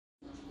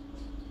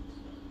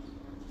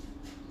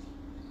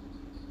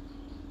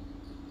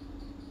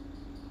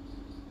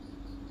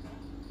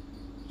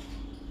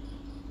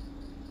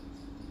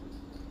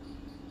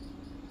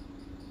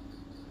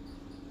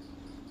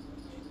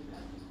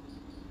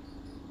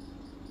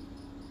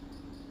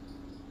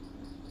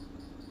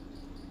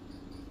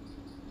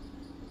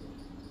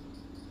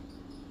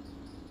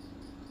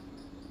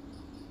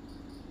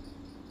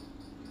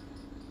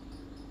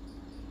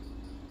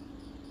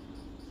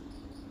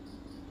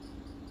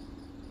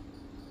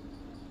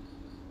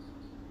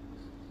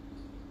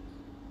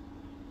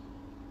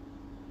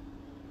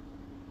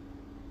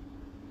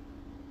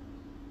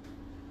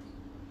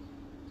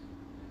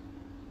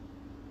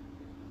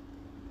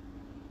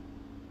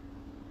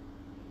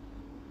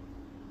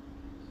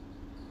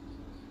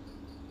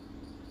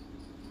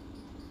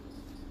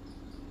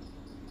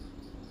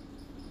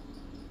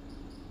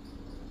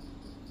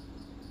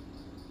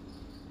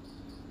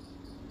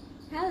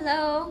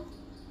Hello.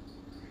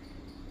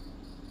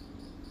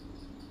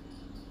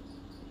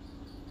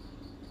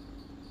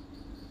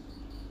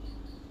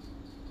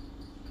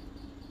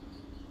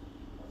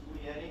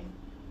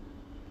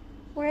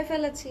 পরে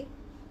ফেলেছি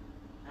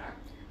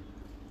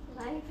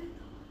লাইভে।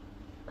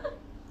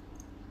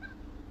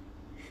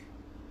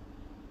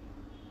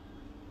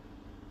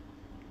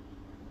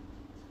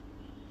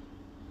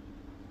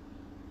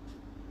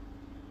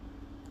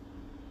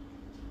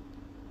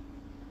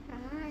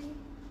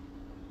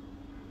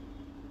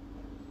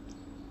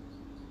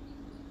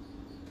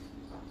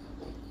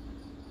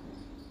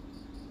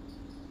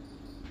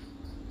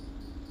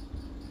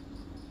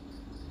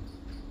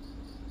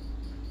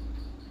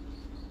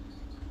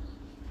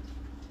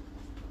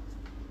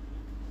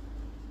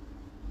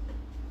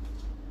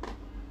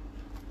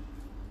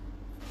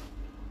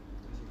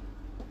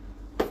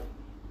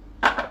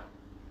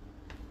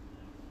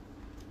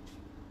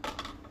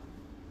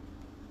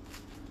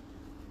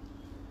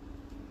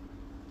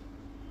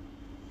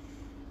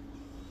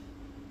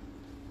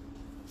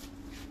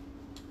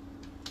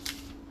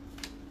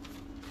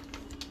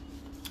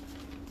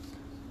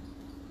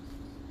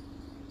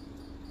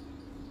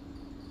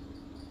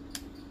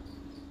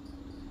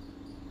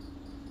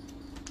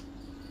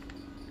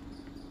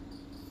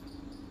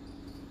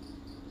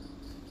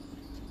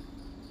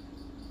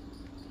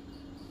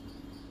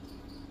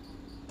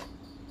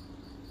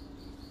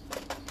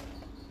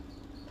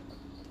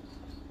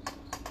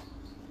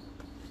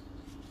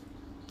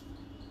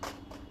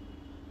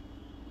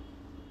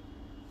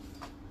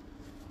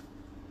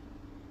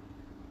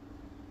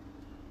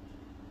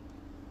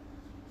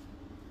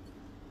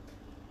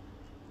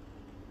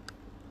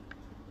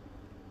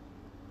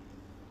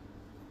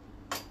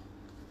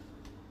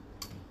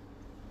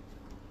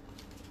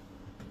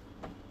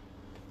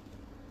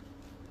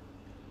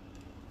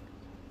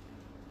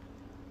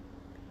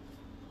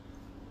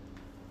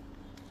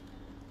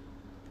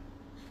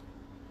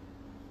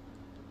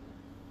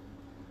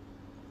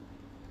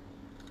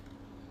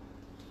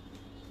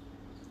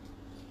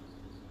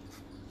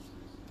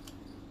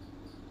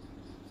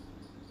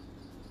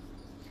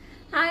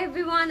 Hi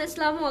everyone,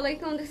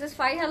 Assalamualaikum. This is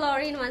Fariha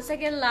Lorin once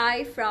again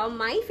live from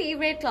my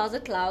favorite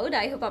closet cloud.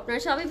 I hope আপনারা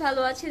সবাই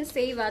ভালো আছেন,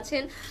 সেফ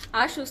আছেন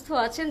আর সুস্থ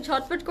আছেন।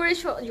 ঝটপট করে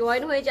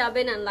জয়েন হয়ে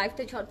যাবেন আর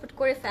লাইভটা ঝটপট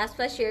করে ফাস্ট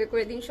শেয়ার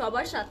করে দিন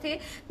সবার সাথে,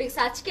 বিকজ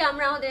আজকে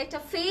আমরা আমাদের একটা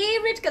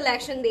ফেভারিট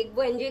কালেকশন দেখবো,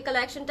 এন্ড যে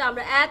কালেকশনটা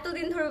আমরা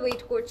এতদিন ধরে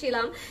ওয়েট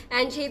করছিলাম।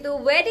 এন্ড যেহেতু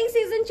ওয়েডিং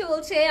সিজন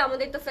চলছে,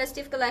 আমাদের তো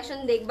ফেস্টিভ কালেকশন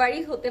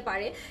দেখবারই হতে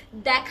পারে,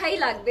 দেখাই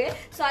লাগবে।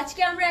 সো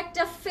আজকে আমরা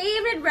একটা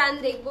ফেভারিট ব্র্যান্ড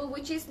দেখবো,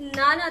 which is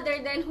none other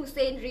than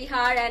Hussain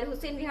Rehar, and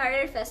Hussain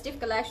Rehar's festive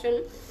collection,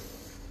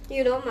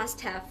 you know, must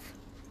have.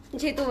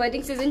 যেহেতু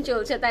ওয়েডিং সিজন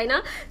চলছে, তাই না?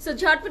 সো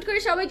ঝটপট করে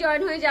সবাই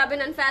জয়েন হয়ে যাবেন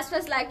এন্ড ফাস্ট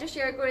লাইভটা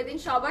শেয়ার করে দিন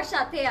সবার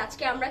সাথে।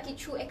 আজকে আমরা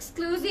কিছু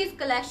এক্সক্লুসিভ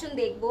কালেকশন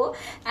দেখবো,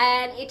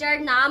 এন্ড এটার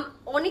নাম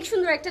অনেক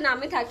সুন্দর একটা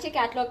নামে থাকছে,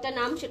 ক্যাটালগটার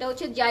নাম, সেটা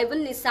হচ্ছে জাইবুন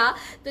নিসা।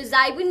 তো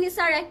জাইবুন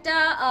নিসার একটা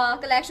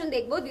কালেকশন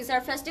দেখবো। This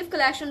R festive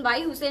collection by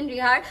Hussain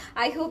রিহার।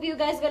 I hope you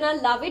guys gonna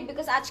love it,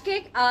 because আজকে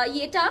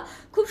ইয়েটা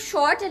খুব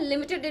শর্ট এন্ড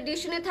লিমিটেড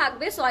এডিশনে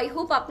থাকবে। সো আই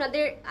হোপ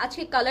আপনাদের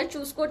আজকে কালার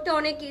চুজ করতে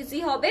অনেক ইজি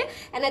হবে,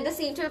 and at the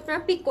same time আপনারা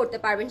পিক করতে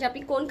পারবেন যে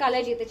আপনি কোন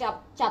কালার যেতে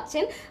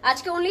চাচ্ছেন।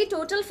 আজকে অনলি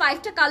টোটাল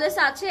 5টা কালার্স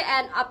আছে,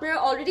 এন্ড আপনারা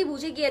অলরেডি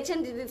বুঝে গিয়েছেন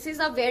this is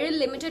a very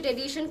limited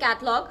edition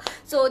catalogue.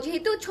 So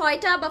যেহেতু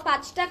 6টা বা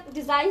 5টা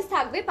ডিজাইনস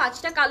থাকবে,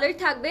 5টা কালার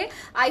থাকবে,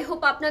 আই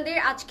হোপ আপনাদের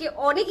আজকে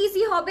অনেক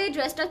ইজি হবে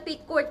ড্রেসটা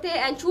পিক করতে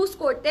এন্ড চুজ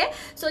করতে।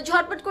 সো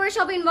ঝটপট করে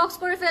সব ইনবক্স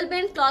করে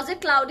ফেলবেন closet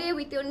ক্লাউডে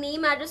with your name,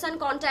 address and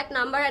contact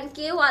number, and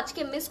কেউ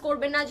আজকে মিস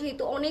করবেন না,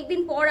 যেহেতু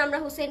অনেকদিন পর আমরা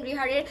হুসেন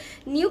রিহারের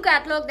নিউ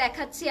ক্যাটালগ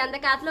দেখাচ্ছি, and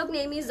the catalogue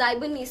name is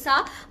জাইবুন Nisa.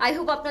 I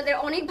hope আপনাদের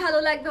অনেক ভালো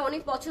লাগবে,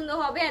 অনেক পছন্দ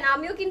হবে। এন্ড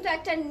আমিও কিন্তু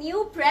একটা নিউ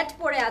প্রেট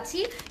পরে আছি,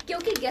 কেউ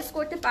কি গেস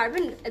করতে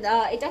পারবেন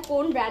এটা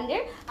কোন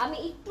ব্র্যান্ডের? আমি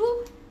একটু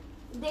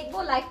দেখবো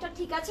লাইভটা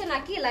ঠিক আছে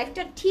নাকি।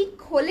 লাইভটা ঠিক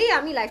হলেই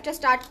আমি লাইভটা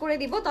স্টার্ট করে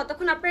দিব,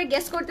 ততক্ষণ আপনারা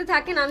গেস করতে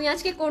থাকেন আমি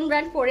আজকে কোন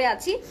ব্র্যান্ড পরে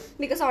আছি,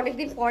 বিকজ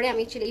অনেকদিন পরে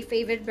আমি অ্যাকচুয়ালি এই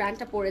ফেভারিট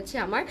ব্র্যান্ডটা পরেছি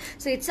আমার।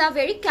 So it's a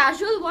very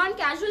casual one.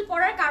 Casual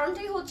পরার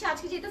কারণটাই হচ্ছে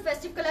আজকে যেহেতু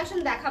ফেস্টিভ কালেকশন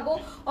দেখাবো,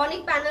 অনেক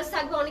প্যানেলস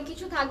থাকবে, অনেক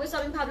কিছু থাকবে, সো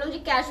আমি ভাবলাম যে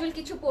ক্যাজুয়াল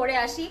কিছু পরে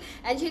আসি।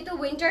 অ্যান্ড যেহেতু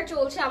উইন্টার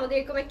চলছে, আমাদের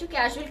এরকম একটু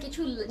ক্যাজুয়াল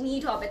কিছু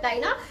নিড হবে, তাই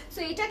না? সো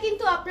এটা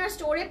কিন্তু আপনার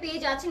স্টোরে পেয়ে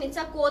যাচ্ছেন। It's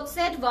a coat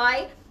set by,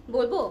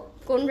 বলবো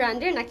কোন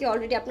ব্র্যান্ডের নাকি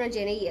অলরেডি আপনারা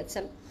জেনে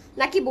গিয়েছেন,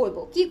 নাকি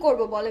বলবো কি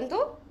করব বলেন তো?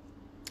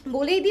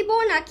 বলেই দিব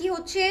নাকি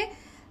হচ্ছে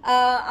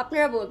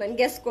আপনারা বলবেন,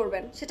 গেস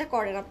করবেন? সেটা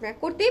করেন, আপনারা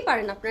করতেই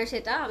পারেন আপনারা,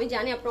 সেটা আমি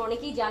জানি আপনারা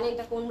অনেকেই জানেন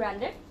এটা কোন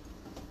ব্র্যান্ডের।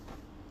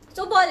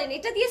 তো বলেন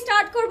এটা দিয়ে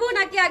স্টার্ট করব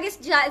নাকি আগে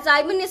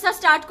জাইবুন নিসা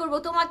স্টার্ট করব?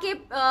 তোমাকে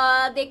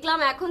দেখলাম,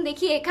 এখন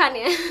দেখি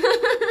এখানে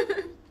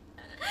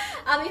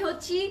আমি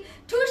হচ্ছি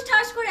ঠুস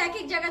ঠাস করে এক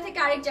এক জায়গা থেকে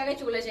আরেক জায়গায়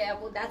চলে যাই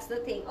আপু, that's the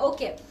thing.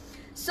 Okay,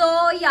 so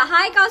yeah,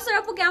 high কাউসার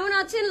আপু, কেমন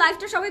আছেন?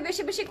 লাইভটা সবাই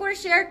বেশি বেশি করে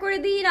শেয়ার করে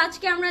দিন।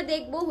 আজকে আমরা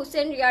দেখবো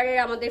হুসেন রিহারের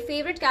আমাদের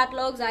ফেভারিট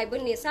ক্যাটালগ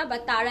জাইবুন নিসা,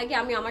 বাট তার আগে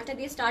আমি আমারটা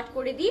দিয়ে স্টার্ট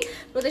করে দিই।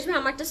 প্রথমে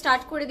আমারটা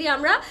স্টার্ট করে দিই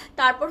আমরা,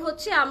 তারপর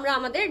হচ্ছে আমরা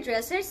আমাদের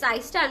ড্রেসের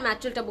সাইজটা আর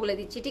ম্যাটেরিয়ালটা বলে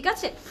দিচ্ছি, ঠিক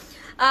আছে?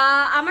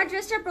 আমার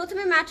ড্রেসটা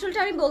প্রথমে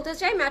ম্যাটেরিয়ালটা আমি বলতে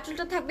চাই,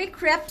 ম্যাটেরিয়ালটা থাকবে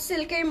ক্রেপ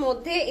সিল্কের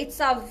মধ্যে। It's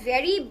a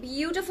very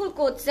beautiful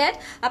coat set.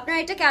 আপনারা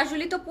এটা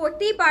ক্যাজুয়ালি তো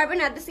পরতেই পারবেন,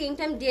 at the same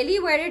time daily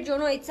ওয়ারের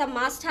জন্য it's a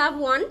must have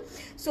one.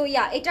 So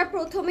yeah, এটা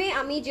প্রথমে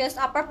আমি জাস্ট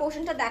আপার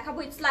পোর্শনটা দেখাবো।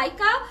 It's like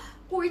a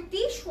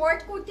kurti, short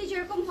kurti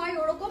যেরকম হয়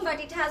ওরকম, but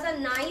it has a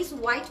nice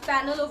white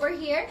panel over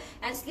here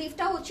and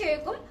স্লিভটা হচ্ছে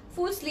এরকম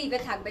ফুল স্লিভে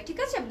থাকবে, ঠিক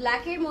আছে?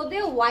 ব্ল্যাকের মধ্যে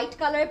হোয়াইট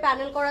কালার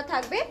প্যানেল করা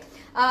থাকবে।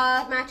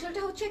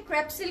 ম্যাটেরিয়ালটা হচ্ছে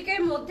ক্রেপ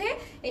সিল্কের মধ্যে।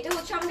 এটা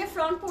হচ্ছে আমাদের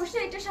ফ্রন্ট পোর্শন,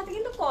 এটার সাথে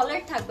কিন্তু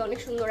কলার থাকবে অনেক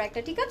সুন্দর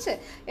একটা, ঠিক আছে?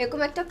 এরকম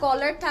একটা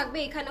কলার থাকবে,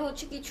 এখানে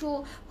হচ্ছে কিছু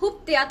হুপ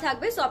দেয়া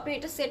থাকবে, সো আপনি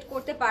এটা সেট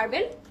করতে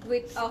পারবেন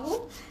উইথ আ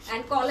হুপ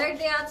অ্যান্ড কলার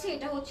দেয়া আছে।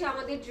 এটা হচ্ছে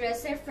আমাদের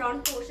ড্রেসের ফ্রন্ট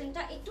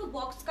পোর্শনটা, একটু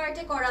বক্স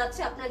কার্টে করা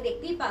আছে, আপনারা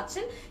দেখতেই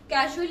পাচ্ছেন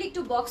ক্যাজুয়ালি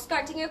একটু বক্স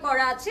কাটিং এ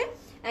করা আছে।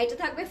 এটা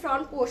থাকবে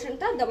ফ্রন্ট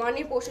পোর্শনটা,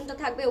 দামানের পোর্শনটা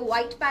থাকবে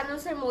হোয়াইট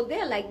প্যানেলস এর মধ্যে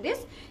লাইক দিস,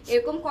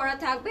 এরকম করা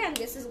থাকবে and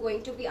this is going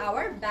to B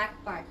hour back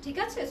part, ঠিক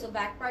আছে? সো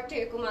ব্যাক পার্টটা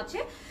এরকম আছে।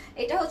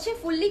 এটা হচ্ছে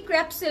ফুললি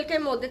ক্রেপ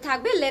সিল্কের মধ্যে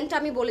থাকবে। লেন্থটা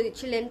আমি বলে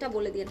দিচ্ছি, লেন্থটা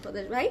বলে দিন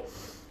তোদের ভাই।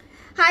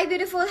 হাই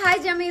বিউটিফুল, হাই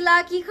জামিলা,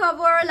 কি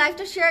খবর?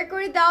 লাইভটা শেয়ার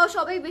করে দাও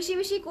সবাই বেশি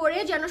বেশি করে,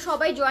 যেন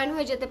সবাই জয়েন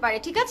হয়ে যেতে পারে,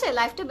 ঠিক আছে?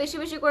 লাইভটা বেশি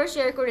বেশি করে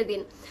শেয়ার করে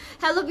দিন।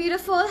 হ্যালো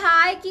বিউটিফুল,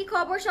 হাই, কি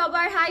খবর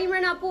সবার? হাই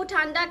ইমরান আপু,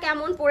 ঠান্ডা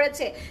কেমন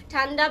পড়েছে?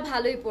 ঠান্ডা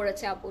ভালোই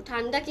পড়েছে আপু,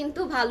 ঠান্ডা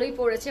কিন্তু ভালোই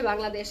পড়েছে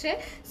বাংলাদেশে।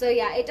 সো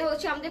ইয়া, এটা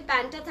হচ্ছে আমাদের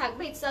প্যান্টটা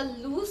থাকবে। It's a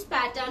loose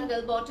pattern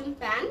bell bottom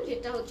pant,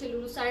 যেটা হচ্ছে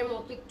লুসারের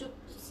মতো একটু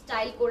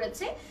স্টাইল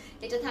করেছে।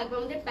 এটা থাকবে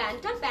আমাদের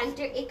প্যান্টটা।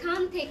 প্যান্টের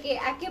এখান থেকে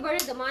একেবারে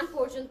দামান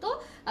পর্যন্ত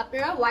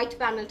আপনারা হোয়াইট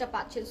প্যানেলটা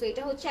পাচ্ছেন। সো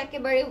এটা হচ্ছে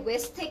একেবারে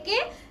ওয়েস্ট থেকে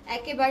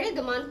একেবারে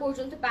দামান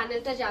পর্যন্ত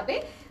প্যানেলটা যাবে।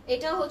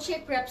 এটা হচ্ছে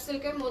ক্রেপ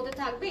সিল্কের মধ্যে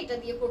থাকবে। এটা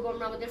দিয়ে করবো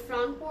আমরা আমাদের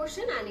ফ্রন্ট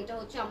পোর্শন এন্ড এটা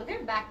হচ্ছে আমাদের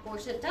ব্যাক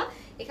পোর্শনটা।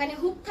 এখানে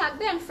হুপ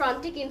থাকবে এন্ড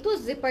ফ্রন্টে কিন্তু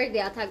জিপার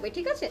দেয়া থাকবে,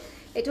 ঠিক আছে?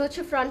 এটা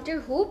হচ্ছে ফ্রন্টের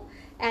হুপ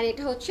এন্ড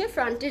এটা হচ্ছে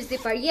ফ্রন্টের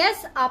জিপার। ইয়েস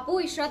আপু,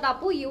 ইশরাত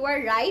আপু, you R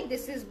right,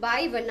 this is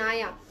by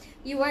ভানায়া,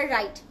 you R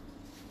right,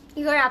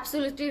 you R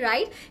absolutely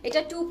right.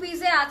 এটা 2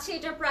 পিসে আছে,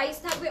 এটার প্রাইস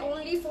থাকবে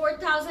অনলি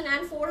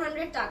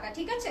 4400 টাকা,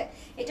 ঠিক আছে?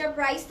 এটার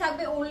প্রাইস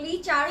থাকবে অনলি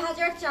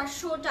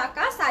 4400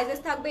 টাকা। সাইজেস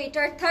থাকবে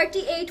এটার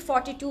 38,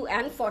 42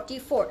 এন্ড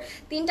 44,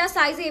 তিনটা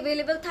সাইজে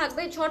अवेलेबल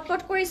থাকবে।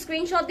 ঝটপট করে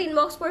স্ক্রিনশট দিয়ে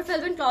ইনবক্স করে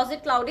ফেলবেন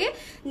closet ক্লাউডে,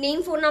 name,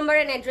 phone number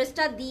and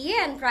অ্যাড্রেসটা দিয়ে,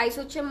 এন্ড প্রাইস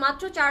হচ্ছে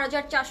মাত্র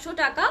 4400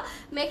 টাকা।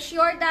 Make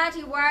sure that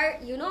you R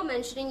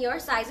mentioning your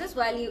sizes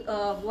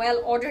while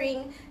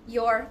ordering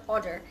your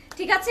order,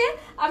 ঠিক আছে?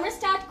 আমরা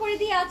স্টার্ট করে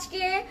দিই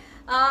আজকে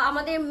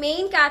আমাদের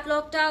মেইন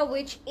ক্যাটালগটা,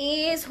 which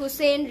is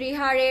হুসেন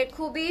রিহারের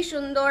খুবই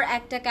সুন্দর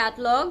একটা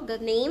catalogue, the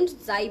name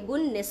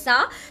জাইবুন Nessa.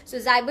 So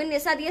জাইবুন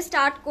Nessa দিয়ে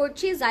স্টার্ট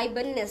করছি।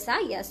 জাইবুন Nessa,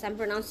 yes, I am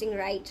pronouncing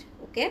right,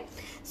 okay?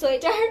 So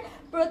এটার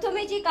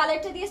প্রথমে যে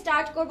কালারটা দিয়ে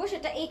স্টার্ট করব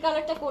সেটা, এই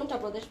কালারটা কোনটা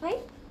প্রদেশ ভাই?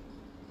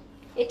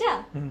 এটা,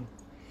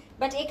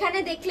 বাট এখানে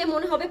দেখলে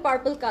মনে হবে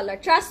পার্পল কালার।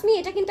 ট্রাস্ট মি,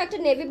 এটা কিন্তু একটা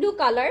নেভি ব্লু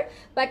কালার,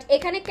 বাট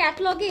এখানে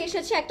ক্যাটালগে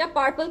এসেছে একটা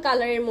পার্পল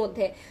কালারের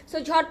মধ্যে। সো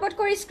ঝটপট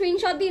করে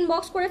স্ক্রিনশট দিয়ে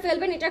ইনবক্স করে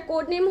ফেলবেন। এটার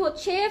কোড নেম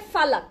হচ্ছে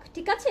ফালাক,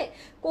 ঠিক আছে?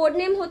 কোড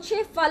নেম হচ্ছে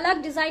ফালাক,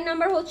 ডিজাইন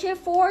নাম্বার হচ্ছে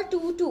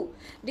 422,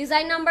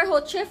 ডিজাইন নাম্বার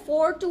হচ্ছে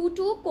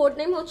 422, কোড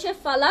নেম হচ্ছে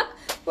ফালাক।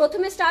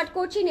 প্রথমে স্টার্ট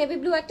করছি নেভি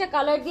ব্লু একটা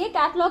কালার দিয়ে।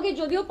 ক্যাটালগে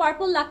যদিও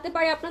পার্পল লাগতে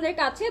পারে আপনাদের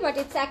কাছে, but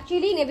it's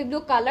actually navy blue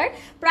colour.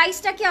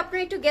 প্রাইসটা কি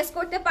আপনারা একটু গেস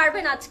করতে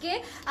পারবেন?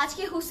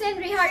 আজকে হুসেন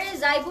রিহারের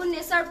জাইবুন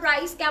নেসার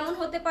প্রাইস কেমন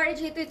হতে পারে,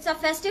 যেহেতু ইটস আ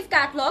ফেস্টিভ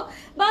ক্যাটালগ,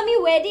 বা আমি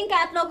ওয়েডিং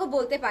ক্যাটালগও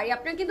বলতে পারি।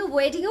 আপনারা কিন্তু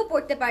ওয়েডিংও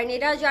পড়তে পারেন।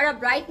 এরা যারা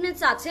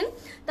ব্রাইডমেডস আছেন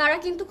তারা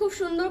কিন্তু খুব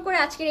সুন্দর করে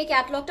আজকের এই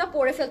ক্যাটালগটা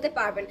পরে ফেলতে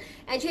পারবেন।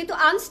 যেহেতু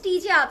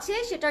আনস্টিচে আছে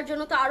সেটার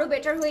জন্য তো আরো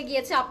বেটার হয়ে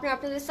গিয়েছে। আপনারা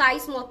আপনাদের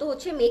সাইজ মতো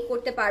হচ্ছে মেক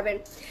করতে পারবেন।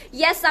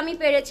 ইয়েস, আমি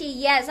পেরেছি।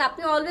 ইয়েস,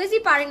 আপনি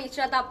অলওয়েজই পারেন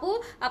ইশরাত আপু,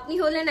 আপনি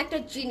হলেন একটা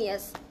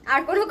জিনিয়াস, আর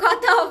কোনো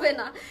কথা হবে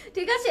না,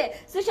 ঠিক আছে?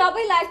 তো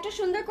সবাই লাইভটা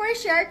সুন্দর করে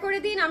শেয়ার করে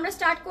দিন। আমরা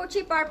স্টার্ট করছি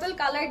পার্পল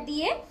কালার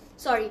দিয়ে,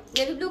 সরি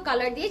নেভি ব্লু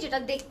কালার দিয়ে, যেটা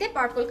দেখতে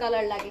পার্পল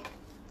কালার লাগে।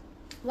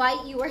 Why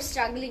you are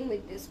struggling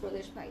with this,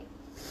 প্রদেশ ভাই?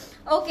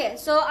 ওকে,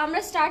 সো আমরা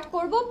স্টার্ট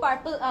করব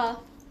পার্পল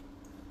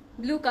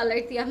ব্লু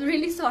কালার দিয়ে। আই এম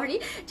রিয়েলি সরি,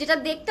 যেটা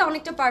দেখতে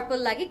অনেকটা পার্পল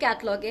লাগে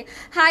ক্যাটালগে।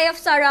 হাই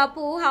আফসারা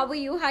আপু, how are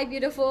you? Hi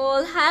beautiful,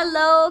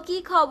 hello, কি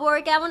খবর,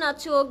 কেমন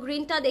আছো?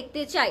 গ্রিনটা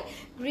দেখতে চাই,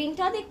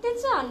 গ্রিনটা দেখতে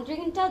চান?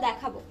 গ্রিনটা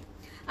দেখাবো।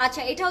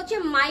 আচ্ছা, এটা হচ্ছে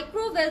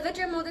মাইক্রো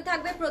ভেলভেটের মধ্যে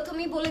থাকবে।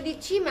 প্রথমেই বলে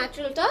দিচ্ছি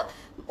ম্যাটেরিয়ালটা।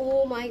 ও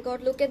মাই god,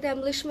 look at the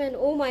embellishment,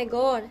 O my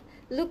god,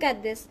 look at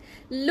this,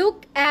 look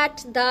at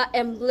the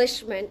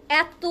embellishment,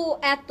 এত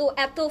এত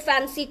এত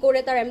ফ্যান্সি করে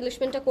তার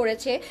এমব্লিশমেন্টটা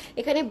করেছে।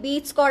 এখানে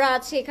বিটস করা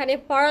আছে, এখানে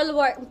পার্ল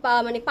ওয়ার্ক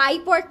মানে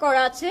পাইপ ওয়ার্ক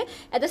করা আছে।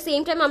 অ্যাট দ্য সেম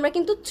টাইম আমরা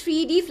কিন্তু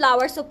 3D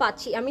ফ্লাওয়ার্সও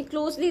পাচ্ছি। আমি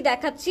ক্লোজলি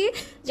দেখাচ্ছি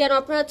যেন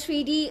আপনারা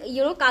 3D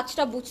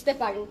কাজটা বুঝতে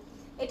পারেন।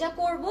 এটা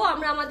করব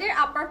আমরা আমাদের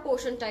আপার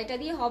পোর্শনটা, এটা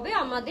দিয়ে হবে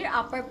আমাদের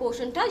আপার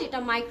পোর্শনটা, যেটা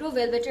মাইক্রো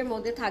ভেলভেটের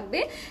মধ্যে থাকবে।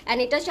 অ্যান্ড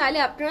এটা চাইলে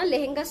আপনারা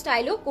লেহেঙ্গা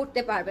স্টাইলও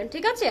করতে পারবেন,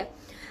 ঠিক আছে?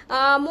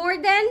 মোর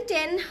দেন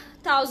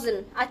 10,000।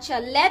 আচ্ছা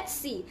লেটস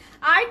সি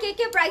আর কে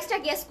কে প্রাইসটা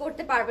গেস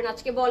করতে পারবেন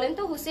আজকে বলেন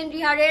তো। হুসেন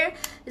রিহারের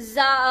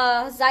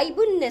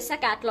জাইবুন নেসা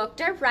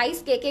ক্যাটালগটার প্রাইস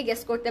কে কে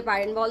গেস করতে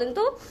পারেন বলেন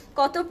তো,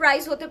 কত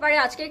প্রাইস হতে পারে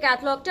আজকের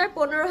ক্যাটালগটার?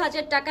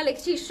 15,000 টাকা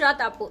লিখছি ইশরাত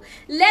আপু।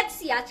 লেটস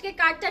সি আজকে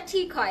কার্ডটা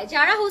ঠিক হয়।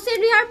 যারা হুসেন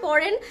রিহার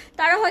পড়েন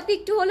তারা হয়তো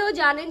একটু হলেও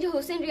জানেন যে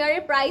হুসেন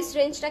রিহারের প্রাইস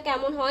রেঞ্জটা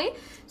কেমন হয়।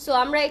 সো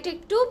আমরা এটা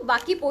একটু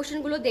বাকি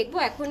পোর্শনগুলো দেখবো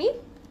এখনই।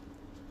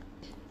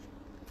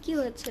 কি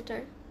হয়েছে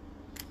এটার?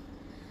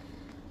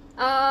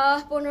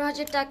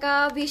 15,000 টাকা,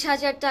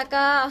 20,000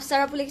 টাকা। আফসার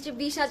আপু লিখেছে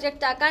 20,000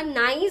 টাকা।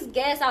 নাইস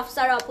গেস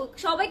আফসার আপু।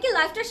 সবাইকে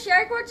লাইভটা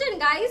শেয়ার করছেন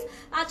গাইস।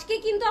 আজকে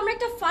কিন্তু আমরা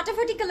একটা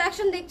ফাটাফাটি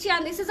কালেকশন দেখছি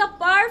and this is a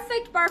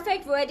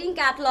perfect wedding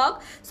catalogue.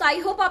 So I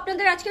hope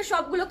আপনাদের আজকে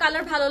সবগুলো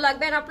কালার ভালো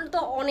লাগবে। আর আপনারা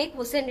তো অনেক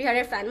হুসেন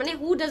রিহারের ফ্যান, মানে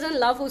who doesn't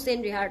love Hussain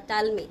রিহার?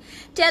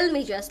 Tell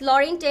me just.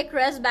 লরিন take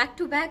rest, back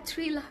to back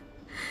 3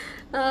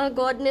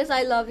 godness,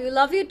 I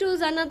love you too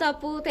Zanat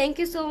Apu, thank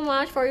you so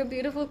much for your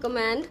beautiful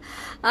comment.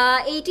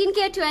 18k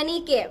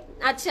 20k,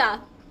 acha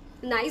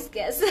nice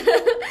guess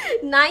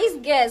nice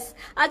guess.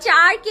 আচ্ছা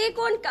আর কে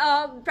কোন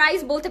price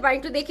বলতে পারেন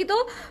একটু দেখি তো।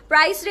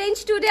 Price range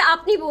today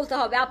আপনি বলতে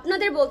হবে,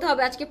 আপনাদের বলতে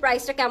হবে আজকে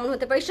প্রাইসটা কেমন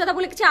হতে পারে। সেটা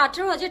বলে কিছু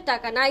 18,000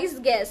 টাকা। Nice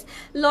guess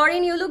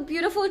লরিন, you look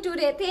beautiful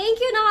today. Thank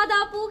you নাহাদা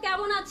আপু,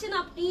 কেমন আছেন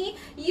আপনি?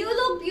 You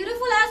look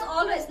beautiful as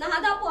always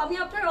নাহাদা আপু। আমি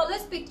আপনার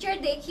অলওয়েজ পিকচার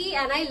দেখি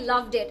and I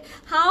loved it.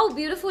 How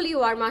beautiful you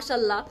আর,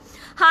 মাশাল্লাহ।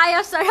 হাই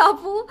আসার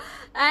আপু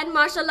অ্যান্ড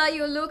মাশাল্লাহ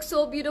you look so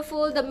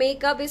beautiful, the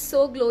makeup is so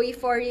glowy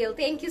for real.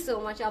 Thank you so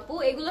much আপু।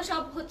 এগুলো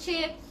সব হচ্ছে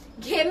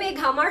ঘেমে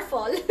ঘামার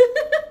ফল।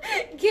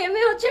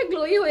 ঘেমে হচ্ছে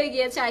গ্লোই হয়ে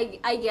গিয়েছে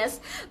আই গেস,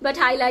 বাট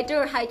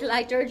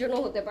হাইলাইটারের জন্য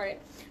হতে পারে।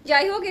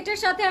 যাই হোক এটার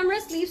সাথে আমরা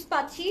স্লিভস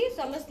পাচ্ছি, সো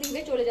আমরা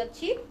স্লিভে চলে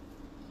যাচ্ছি।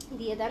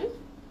 দিয়ে দেন।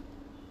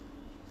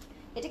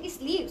 এটা কি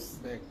স্লিভস?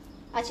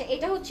 আচ্ছা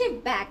এটা হচ্ছে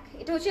ব্যাক,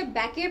 এটা হচ্ছে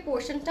ব্যাকের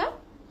পোর্শনটা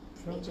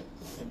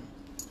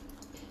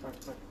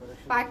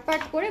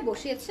পার্ট করে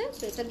বসিয়েছে।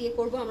 তো এটা দিয়ে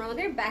করবো আমরা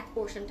আমাদের ব্যাক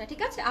পোর্শনটা,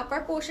 ঠিক আছে? আপার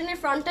পোর্শনের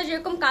ফ্রন্টটা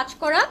যেরকম কাজ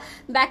করা,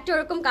 ব্যাকটা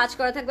ওরকম কাজ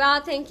করা থাকবে।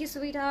 Thank you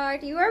sweet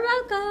heart, you R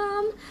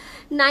welcome.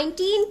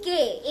 19k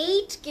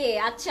 8k।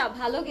 আচ্ছা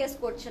ভালো গেস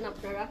করছেন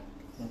আপনারা।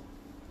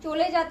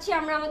 চলে যাচ্ছি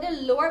আমরা আমাদের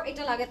লোয়ার,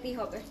 এটা লাগাতেই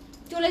হবে।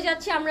 চলে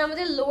যাচ্ছি আমরা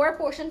আমাদের lower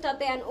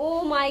পোর্শনটাতে and O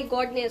my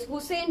goodness,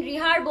 Hussain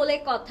রিহার বলে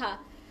কথা,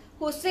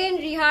 হুসেন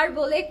রিহার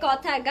বলে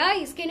কথা।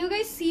 Guys can you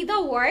guys C the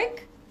work?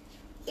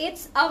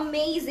 It's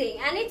amazing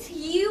and it's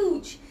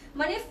huge.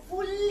 মানে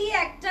ফুললি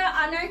একটা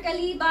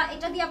আনারকালি বা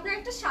এটা দিয়ে আপনারা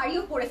একটা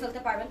শাড়িও পরে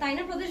ফেলতে পারবেন, তাই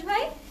না প্রদেশ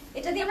ভাই?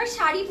 এটা দিয়ে আমরা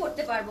শাড়ি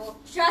পরতে পারবো,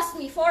 ট্রাস্ট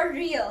মি ফর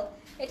রিয়েল।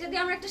 এটা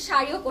দিয়ে আমরা একটা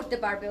শাড়িও করতে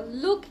পারবো।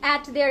 Look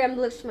at their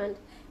embellishment.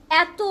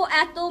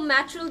 এত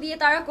ম্যাটেরিয়াল দিয়ে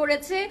তারা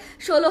করেছে।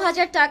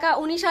 16,000 টাকা,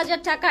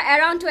 19,000 টাকা,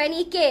 অ্যারাউন্ড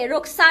 20k।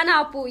 রোকসানা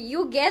আপু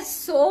you guess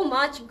so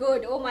much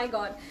good. O my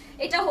god,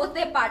 এটা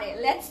হতে পারে।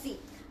 Let's see.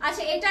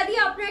 আচ্ছা এটা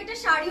দিয়ে আপনারা একটা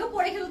শাড়িও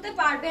পরে খেলতে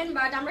পারবেন,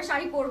 বাট আমরা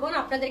শাড়ি পরবো না,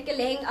 আপনাদেরকে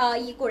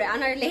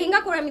লেহেঙ্গা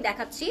করে আমি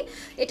দেখাচ্ছি।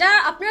 এটা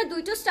আপনারা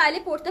দুইটো স্টাইলে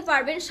পরতে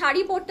পারবেন,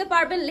 শাড়ি পরতে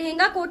পারবেন,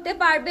 লেহেঙ্গা করতে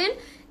পারবেন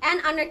অ্যান্ড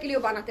আনারকলিও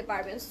বানাতে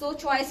পারবেন। সো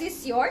চয়েস ইজ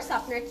ইয়োর্স,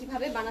 আপনারা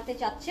কিভাবে বানাতে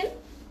চাচ্ছেন।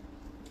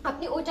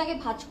 আপনি ওইটাকে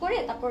ভাঁজ করে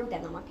তারপর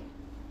দেন আমাকে,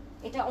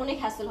 এটা অনেক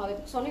হ্যাসেল হবে,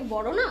 অনেক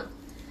বড় না।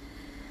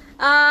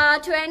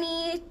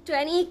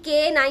 20k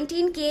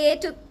 19k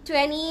to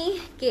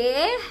 20k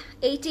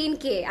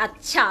 18k।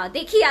 আচ্ছা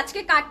দেখি আজকে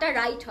কার্ডটা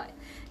রাইট হয়।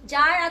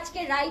 যার আজকে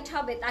রাইট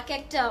হবে তাকে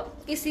একটা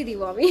কিসি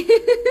দিব আমি।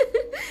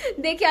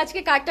 দেখি আজকে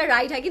কার্ডটা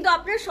রাইট হয়। কিন্তু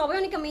আপনারা সবাই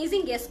অনেক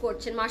অ্যামেজিং গেস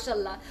করছেন,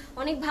 মাশাআল্লাহ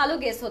অনেক ভালো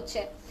গেস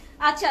হচ্ছে।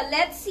 আচ্ছা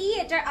লেটস সি।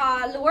 এটার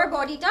লোয়ার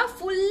বডিটা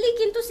ফুললি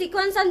কিন্তু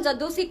সিকোয়েন্স এন্ড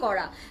জাদোসি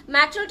করা।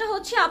 ম্যাটেরিয়ালটা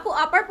হচ্ছে আপু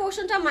আপার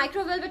পোর্শনটা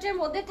মাইক্রো ভেলভেটের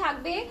মধ্যে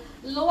থাকবে,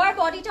 লোয়ার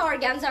বডিটা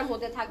অর্গানজার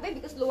মধ্যে থাকবে,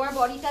 বিকজ লোয়ার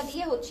বডিটা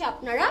দিয়ে হচ্ছে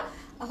আপনারা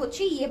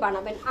হচ্ছে ইয়ে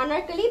বানাবেন,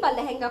 আনারকলি বা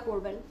লেহেঙ্গা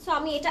করবেন। সো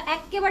আমি এটা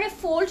একেবারে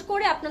ফোল্ড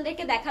করে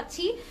আপনাদেরকে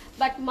দেখাচ্ছি,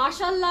 বাট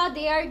মাশাআল্লাহ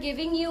দে are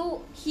giving you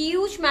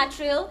huge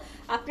material.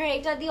 আপনারা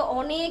এটা দিয়ে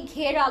অনেক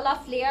ঘেরওয়ালা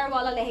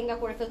ফ্লেয়ারওয়ালা লেহেঙ্গা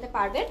করে ফেলতে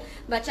পারবেন,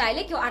 বা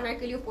চাইলে কেউ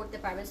আনারকলিও পরতে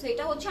পারবেন। সো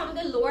এটা হচ্ছে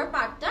আমাদের লোয়ার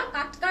পার্টটা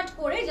কাট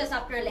করে জাস্ট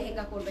আপনারা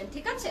লেহেঙ্গা করবেন,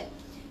 ঠিক আছে?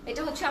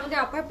 এটা হচ্ছে আমাদের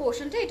আপার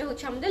পোর্শনটা, এটা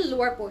হচ্ছে আমাদের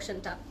লোয়ার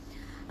পোর্শনটা।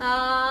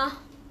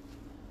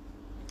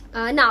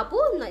 না আপু,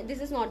 this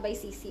is not by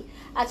CC.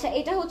 আচ্ছা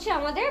এটা হচ্ছে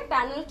আমাদের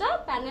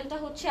প্যানেলটা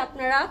হচ্ছে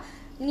আপনারা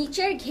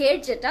নিচের ঘের,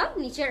 যেটা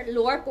নিচের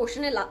লোয়ার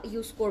পোর্শনে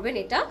ইউজ করবেন,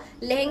 এটা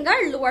লেহেঙ্গার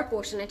লোয়ার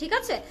পোর্শনে, ঠিক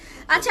আছে?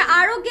 আচ্ছা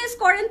আরো গেস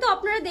করেন তো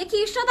আপনারা দেখি।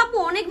 ইশরাত আপু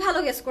অনেক ভালো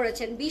গেস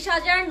করেছেন,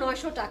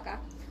 20,900 টাকা,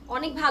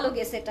 অনেক ভালো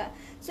গেস এটা।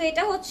 সো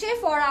এটা হচ্ছে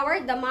for our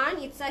Daman.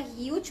 It's a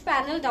huge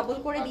panel, double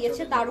করে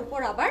দিয়েছে তার উপর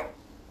আবার,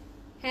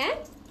 হ্যাঁ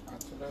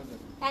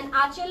এন্ড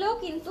আঁচলেও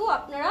কিন্তু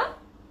আপনারা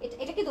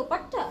এটা কি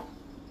দোপাট্টা?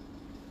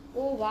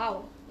 ও ওয়াও,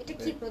 এটা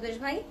কি প্রদেশ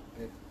ভাই?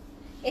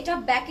 এটা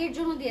ব্যাকের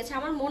জন্য দিয়েছে।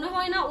 আমার মনে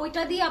হয় না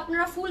ওইটা দিয়ে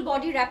আপনারা ফুল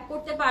বডি র‍্যাপ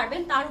করতে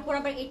পারবেন, তার উপর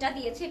আবার এটা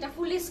দিয়েছে। এটা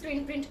ফুললি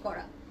স্ক্রিন প্রিন্ট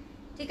করা,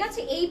 ঠিক আছে?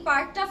 এই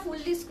পার্টটা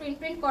ফুললি স্ক্রিন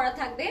প্রিন্ট করা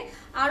থাকবে।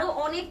 আরো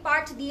অনেক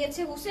পার্ট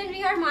দিয়েছে। হুসেন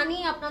রিহার মানে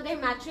আপনাদের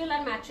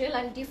material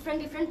and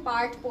different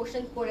part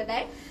portion করে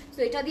দেয়। সো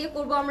এটা দিয়ে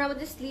করবো আমরা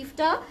আমাদের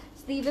স্লিভটা।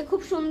 স্লিভে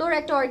খুব সুন্দর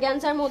একটা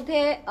অর্গানজার মধ্যে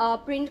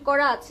প্রিন্ট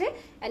করা আছে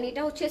এন্ড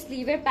এটা হচ্ছে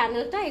স্লিভের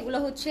প্যানেলটা এগুলো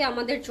হচ্ছে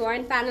আমাদের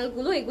জয়েন্ট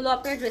প্যানেলগুলো এগুলো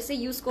আপনার ড্রেসে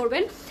ইউজ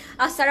করবেন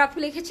আর সারাপু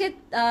লিখেছে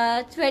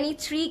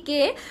 23K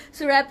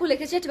সুরাপু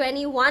লিখেছে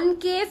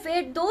 21K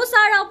ফেরদৌস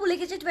আর আপু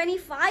লিখেছে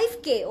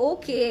 25K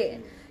okay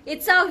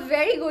it's a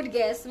very good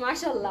guess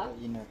মাশাআল্লাহ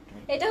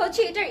এটা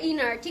হচ্ছে এটার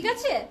ইনার ঠিক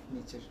আছে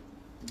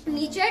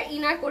নিচের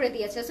ইনার করে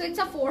দিয়েছে so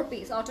it's a 4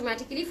 piece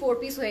automatically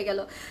 4 piece হয়ে গেল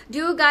do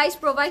you guys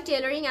provide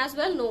tailoring as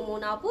well no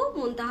মোনাপু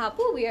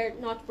মুনতাহাপু we are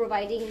not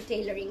providing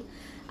tailoring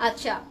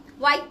আচ্ছা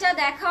হোয়াইটটা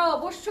দেখাও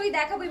অবশ্যই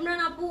দেখাবো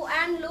ইমরান আপু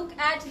and look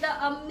at the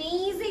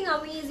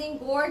amazing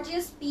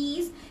gorgeous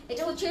piece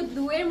এটা হচ্ছে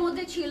ব্লু এর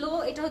মধ্যে ছিল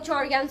এটা হচ্ছে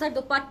অর্গানজার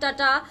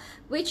দোপাট্টাটা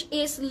which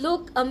is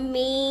look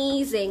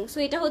amazing so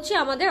এটা হচ্ছে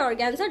আমাদের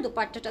অর্গানজার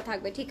দোপাট্টাটা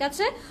থাকবে ঠিক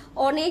আছে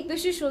অনেক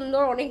বেশি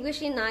সুন্দর অনেক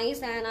বেশি nice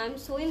and I am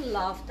so in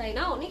love তাই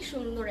না অনেক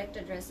সুন্দর একটা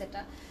ড্রেস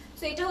এটা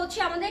সো এটা হচ্ছে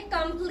আমাদের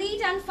complete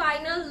and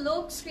final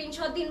look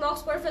screenshot দিন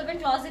বক্স করে ফেলবেন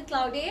closet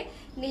ক্লাউডে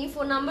name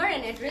phone number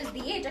and address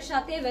দিয়ে এটার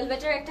সাথে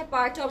ভেলভেটের একটা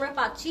পার্টও আমরা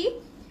পাচ্ছি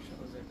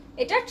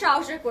এটা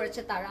ট্রাউজার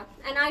করেছে তারা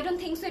and I don't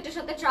think so এটার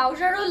সাথে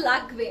ট্রাউজারও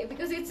লাগবে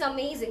বিকজ ইটস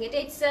অ্যামেজিং এটা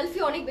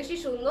ইটসেলফই অনেক বেশি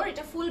সুন্দর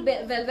এটা ফুল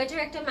ভেলভেটের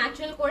একটা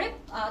ম্যাটেরিয়াল করে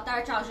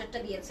তারা ট্রাউজারটা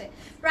দিয়েছে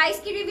প্রাইস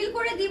কি রিভিল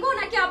করে দিব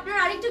নাকি আপনারা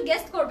আরেকটু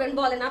গেস করবেন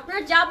বলেন আপনারা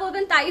যা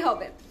বলবেন তাই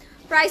হবে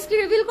প্রাইস কি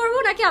রিভিল করব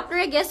নাকি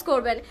আপনারা গেস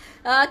করবেন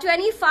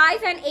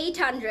 25 and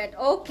 800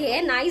 ওকে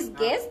নাইস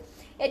গেস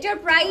এটার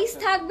প্রাইস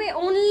থাকবে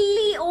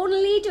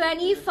only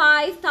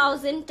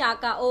 25,000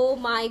 টাকা ও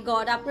মাই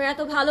গড আপনারা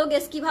তো ভালো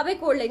গেস কিভাবে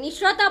করলেন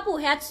ইশরাত আপু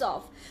হ্যাটস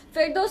অফ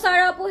ফেরদৌস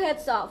আপু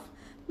হ্যাটস অফ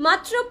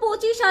মাত্র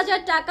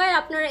 25,000 টাকায়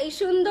আপনারা এই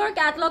সুন্দর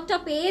ক্যাটালগটা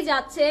পেয়ে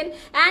যাচ্ছেন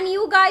and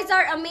you guys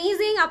are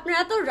amazing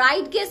আপনারা তো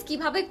রাইট গেস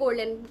কিভাবে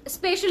করলেন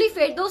স্পেশালি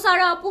ফেরদৌস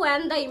আপু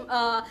এন্ড দ্য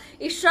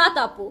ইশরাত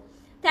আপু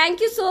thank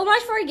you so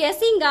much for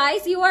guessing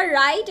guys you R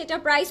right এটা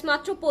প্রাইস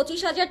মাত্র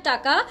 25,000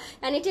 টাকা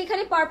এন্ড এটা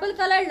এখানে পার্পল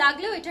কালার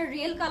লাগলেও এটা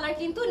রিয়েল কালার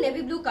কিন্তু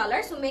navy blue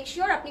colour so make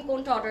sure আপনি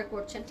কোনটা অর্ডার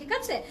করছেন ঠিক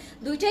আছে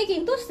দুইটাই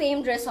কিন্তু সেম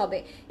ড্রেস হবে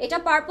এটা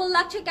পার্পল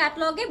লাগছে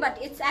ক্যাটালগে but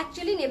it's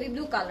actually navy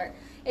blue colour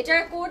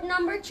এটার কোড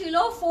নাম্বার ছিল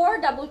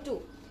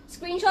 422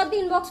 স্ক্রিনশট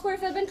দিয়ে ইনবক্স করে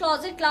ফেলবেন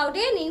ক্লোজেট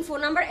ক্লাউডে নিন ফোন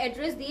নাম্বার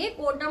অ্যাড্রেস দিয়ে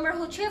কোড নাম্বার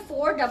হচ্ছে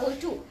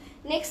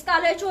 422 নেক্সট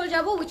কালার চলে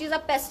যাব which is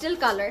a pastel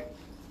colour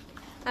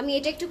আমি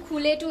এটা একটু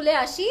খুলে টুলে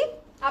আসি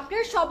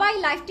আপনারা সবাই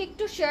লাইভটা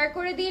একটু শেয়ার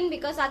করে দিন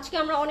বিকজ আজকে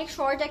আমরা অনেক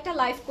শর্ট একটা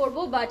লাইভ করব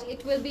but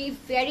it will be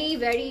very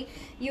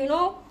you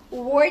know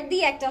worthy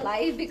একটা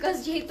লাইভ বিকজ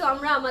যেহেতু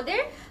আমরা আমাদের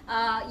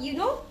you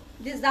know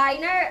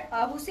designer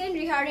Hussain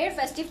রিহারের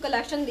festive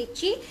collection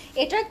দিচ্ছি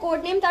এটার কোড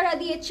নেম তারা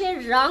দিয়েছে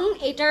রং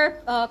এটার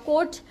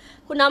কোড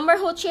নাম্বার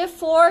হচ্ছে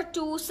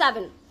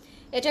 427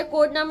 এটার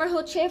কোড নাম্বার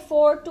হচ্ছে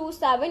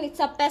 427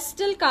 ইটস আ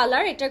পেস্টেল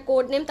কালার এটার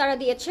কোড নেম তারা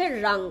দিয়েছে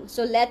রং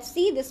so let's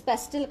see this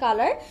pastel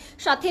colour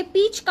সাথে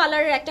পিচ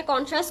কালারের একটা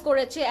কন্ট্রাস্ট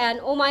করেছে and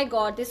O my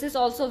god this is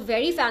also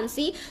very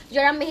fancy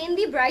যারা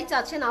মেহেন্দি ব্রাইডস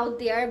আছেন আউট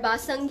দেয়ার বা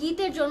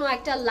সঙ্গীতের জন্য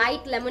একটা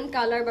লাইট লেমন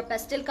কালার বা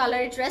পেস্টেল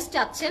কালারের ড্রেস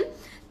চাচ্ছেন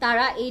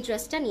তারা এই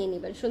ড্রেসটা নিয়ে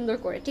নেবেন সুন্দর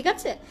করে ঠিক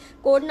আছে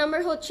কোড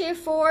নাম্বার হচ্ছে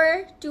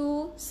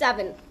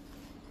 427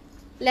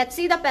 let's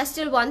see the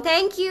pastel one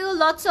thank you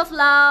lots of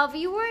love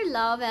your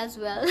love as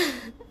well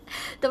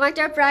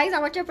তোমারটার price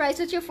আমারটার price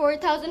হচ্ছে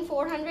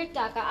 4,400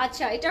 টাকা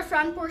আচ্ছা এটা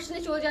ফ্রন্ট পোর্শনে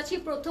চলে যাচ্ছি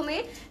প্রথমে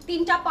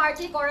তিনটা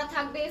পার্টে করা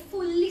থাকবে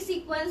ফুললি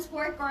সিকোয়েন্স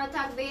ওয়ার্ক করা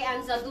থাকবে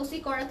এন্ড জাদোসি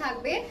করা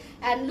থাকবে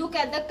and look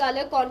at the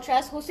colour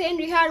contrast Hussain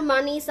রিহার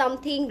money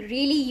something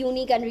really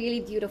unique and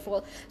really beautiful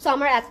so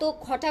আমার এত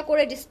ঘটা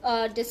করে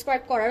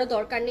ডিসক্রাইব করারও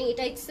দরকার নেই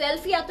এটা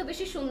ইটসেলফই এত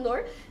বেশি সুন্দর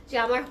যে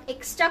আমার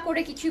এক্সট্রা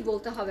করে কিছুই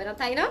বলতে হবে না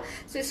তাই না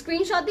সো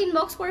স্ক্রিনশট দিয়ে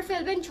ইনবক্স করে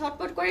ফেলবেন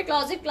ঝটপট করে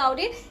ক্লোজেট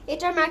ক্লাউডে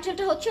এটার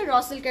ম্যাটেরিয়ালটা হচ্ছে র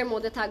সিল্কের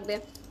মধ্যে থাকবে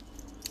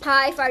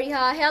হাই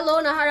ফারিহা হ্যালো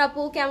নাহার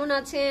আপু কেমন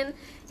আছেন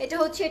এটা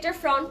হচ্ছে এটার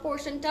ফ্রন্ট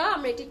পোর্শনটা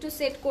আমরা এটা একটু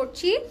সেট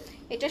করছি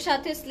এটার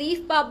সাথে স্লিভ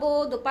পাবো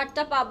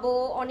দোপাট্টা পাবো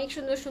অনেক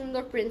সুন্দর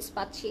সুন্দর প্রিন্টস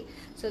পাচ্ছি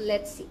সো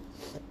লেটস সি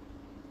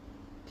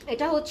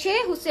এটা হচ্ছে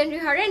হুসেন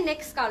রিহারের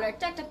নেক্সট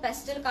কালারটা একটা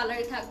পেস্টেল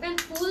কালারে থাকবে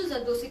ফুল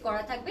জাদোসি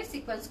করা থাকবে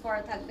সিকোয়েন্স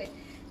করা থাকবে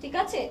ঠিক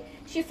আছে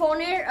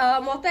শিফনের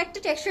মতো একটা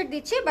টেক্সচার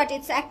দিচ্ছে but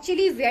it's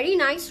actually very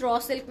nice raw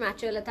silk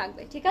ম্যাটেরিয়ালে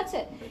থাকবে ঠিক আছে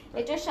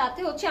এটার সাথে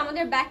হচ্ছে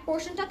আমাদের ব্যাক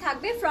পোর্শনটা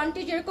থাকবে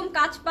ফ্রন্টে যেরকম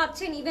কাজ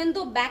পাচ্ছেন even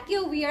though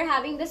ব্যাকেও we are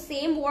having the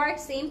same work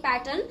same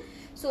pattern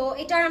so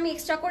এটার আমি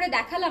এক্সট্রা করে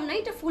দেখালাম না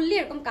এটা ফুললি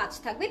এরকম কাজ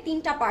থাকবে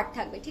তিনটা পার্ট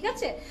থাকবে ঠিক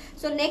আছে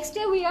so next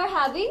day we are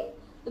having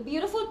the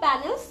beautiful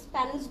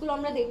প্যানেলসগুলো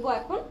আমরা দেখবো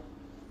এখন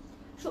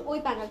সো ওই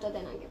প্যানেলটা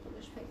দেন আগে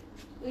প্রবেশ ভাই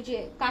ওই যে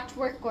কাট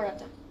ওয়ার্ক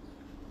করাটা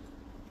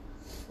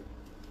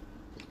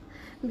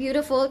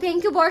beautiful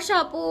thank you Barsha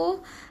apu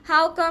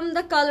how come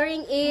the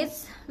coloring is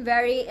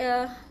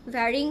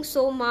varying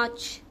so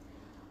much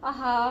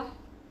aha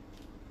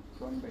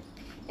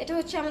এটা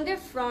হচ্ছে আমাদের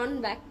front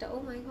ব্যাকটা। O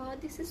my god,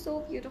 this is so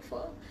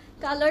beautiful.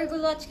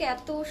 কালারগুলো আজকে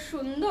এত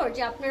সুন্দর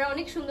যে আপনারা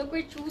অনেক সুন্দর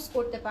করে চুজ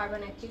করতে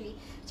পারবেন অ্যাকচুয়ালি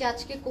যে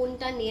আজকে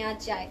কোনটা নেওয়া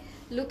যায়।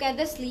 Look at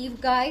the sleeve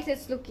guys,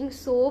 it's looking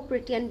so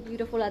pretty and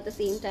beautiful at the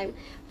same time.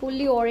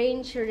 Fully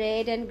orange,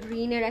 red and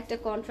গ্রিনের একটা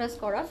কন্ট্রাস্ট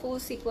করা, ফুল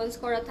সিকোয়েন্স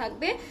করা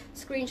থাকবে।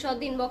 স্ক্রিনশট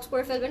দিয়ে ইনবক্স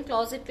করে ফেলবেন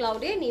closet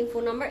ক্লাউডে name,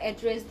 phone number,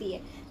 address দিয়ে।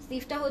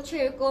 স্লিভটা হচ্ছে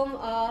এরকম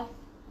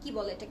কি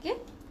বলে এটাকে,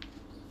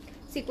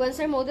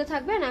 সিকোয়েন্সের মধ্যে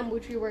থাকবে আর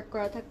এমব্রয়ডারি ওয়ার্ক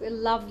করা থাকবে।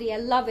 লাভলি,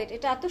 আই লাভ ইট।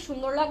 এটা এত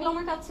সুন্দর লাগলো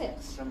আমার কাছে।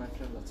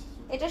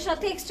 এটার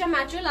সাথে এক্সট্রা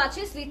ম্যাটেরিয়াল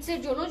আছে স্লিটসের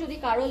জন্য যদি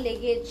কারো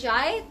লেগে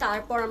যায়।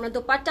 তারপর আমরা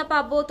দোপাট্টা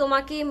পাবো।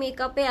 তোমাকে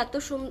মেকআপে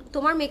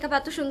তোমার মেকআপ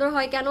এত সুন্দর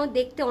হয় কেন,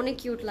 দেখতে অনেক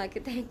কিউট লাগে।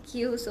 Thank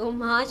you so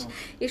much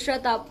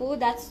Ishrat আপু,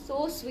 that's so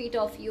sweet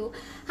of you.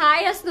 High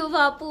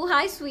আসনুভা আপু,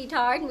 হাই সুইট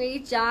হার্ট মেরি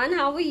জান,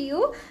 হাউ আর ইউ।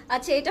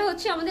 আচ্ছা, এটা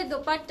হচ্ছে আমাদের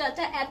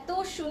দোপাট্টাটা, এত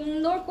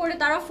সুন্দর করে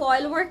তারা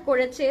ফয়েল ওয়ার্ক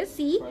করেছে।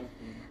 সি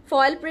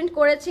ফয়েল প্রিন্ট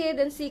করেছে,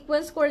 দেন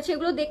সিকোয়েন্স করেছে,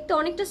 এগুলো দেখতে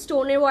অনেকটা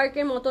স্টোনের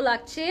ওয়ার্কের মতো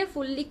লাগছে।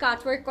 ফুললি কাট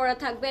ওয়ার্ক করা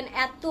থাকবেন,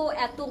 এত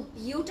এত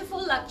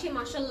বিউটিফুল লাগছে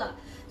মাশাআল্লাহ।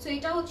 সো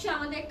এটা হচ্ছে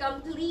আমাদের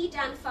কমপ্লিট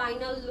অ্যান্ড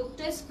ফাইনাল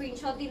লুকটা।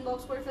 স্ক্রিনশট দিয়ে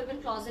ইনবক্স করে ফেলবেন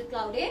closet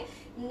ক্লাউডে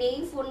name,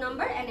 phone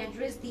number and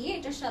address দিয়ে।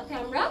 এটার সাথে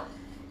আমরা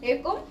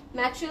এরকম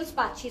ম্যাটেরিয়ালস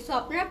পাচ্ছি। সো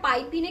আপনারা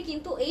পাইপিনে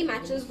কিন্তু এই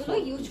ম্যাটেরিয়ালস গুলো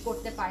ইউজ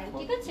করতে পারেন,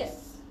 ঠিক আছে।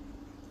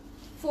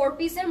 4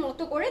 পিসের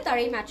মতো করে তার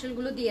এই ম্যাটেরিয়াল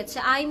গুলো দিয়েছে।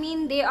 I mean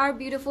they R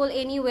beautiful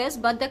anyways,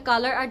 but the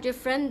colour R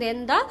different then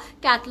the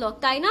catalogue,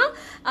 তাই না?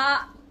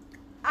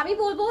 আমি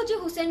বলবো যে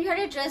হুসেন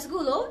রিহারের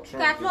ড্রেসগুলো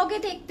ক্যাটালগে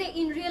দেখতে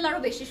ইন রিয়েল আরো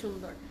বেশি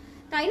সুন্দর,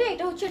 তাই না?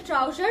 এটা হচ্ছে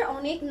ট্রাউজার,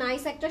 অনেক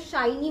নাইস একটা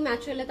শাইনি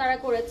ম্যাটেরিয়ালে তারা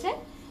করেছে।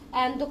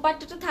 এন্ড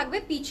দোপাট্টাটা থাকবে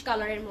পিচ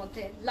কালারের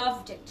মধ্যে।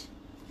 লাভড ইট।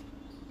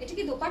 এটা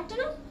কি দোপাট্টা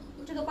না?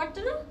 ওটা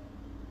দোপাট্টা না,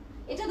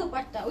 এটা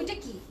দোপাট্টা, ওইটা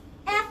কি?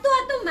 এত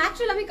এত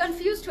ম্যাটেরিয়াল আমি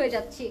কনফিউজড হয়ে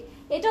যাচ্ছি।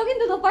 এটাও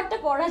কিন্তু দোপাট্টা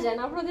পরা যায়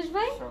না প্রদেশ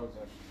ভাই?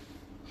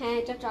 হ্যাঁ,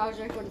 এটা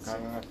ট্রাউজার করেছে,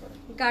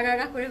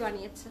 গারারা করে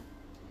বানিয়েছে।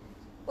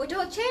 ওইটা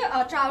হচ্ছে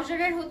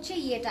ট্রাউজারের হচ্ছে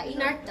ইয়েটা,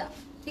 ইনারটা,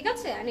 ঠিক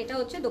আছে। আর এটা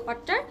হচ্ছে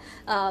দোপাট্টার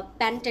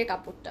প্যান্টের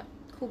কাপড়টা,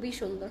 খুবই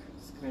সুন্দর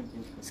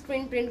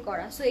স্ক্রিন প্রিন্ট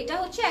করা। সো এটা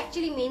হচ্ছে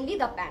actually mainly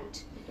the pant,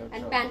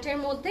 and প্যান্টের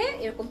মধ্যে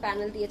এরকম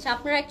প্যানেল দিয়েছে।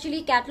 আপনারা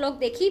অ্যাকচুয়ালি ক্যাটালগ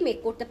দেখেই মেক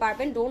করতে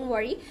পারবেন, ডোন্ট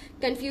ওয়ারি,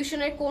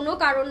 কনফিউশনের কোনো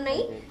কারণ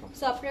নেই।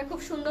 সো আপনারা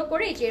খুব সুন্দর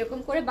করে এই যে এরকম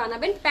করে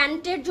বানাবেন।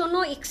 প্যান্টের জন্য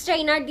এক্সট্রা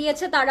ইনার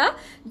দিয়েছে তারা,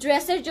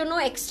 ড্রেসের জন্য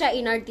এক্সট্রা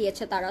ইনার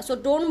দিয়েছে তারা। So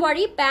don't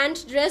worry, pant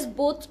dress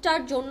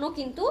বোথটার জন্য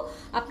কিন্তু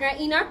আপনারা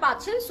ইনার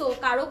পাচ্ছেন, সো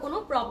কারো কোনো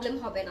প্রবলেম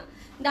হবে না।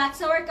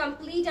 That's our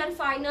complete and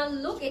final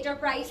look. এটার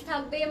প্রাইস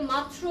থাকবে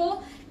মাত্র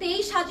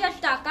 23,000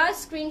 টাকা।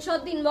 স্ক্রিনশট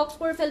দিয়ে ইনবক্স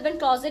করে ফেলবেন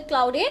closet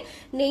ক্লাউডে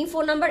name,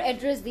 phone number,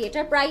 address দিয়ে।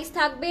 এটার প্রাইস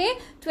থাকবে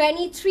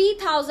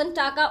 23,000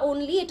 টাকা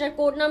অনলি। এটার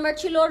কোড নাম্বার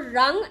ছিল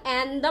wrong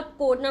and the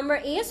code number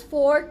is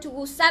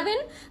 427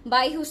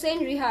 by Hussain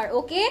রিহার।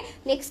 Okay,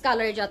 next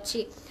কালারে যাচ্ছি।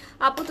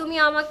 আপু তুমি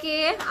আমাকে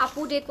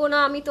আপু ডেকো না,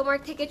 আমি তোমার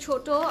থেকে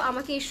ছোট,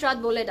 আমাকে ইশরাত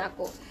বলে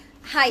ডাকো।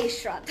 High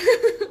Ishrat.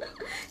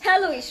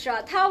 Hello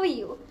Ishrat, how are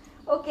you?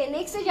 ওকে,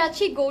 নেক্সটে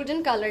যাচ্ছি গোল্ডেন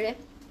কালারে।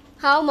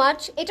 How much?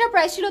 এটার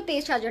প্রাইস ছিল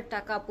 23,000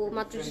 টাকা আপু,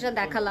 মাত্র যেটা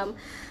দেখালাম।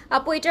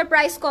 আপু এটার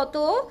প্রাইস কত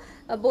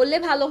বললে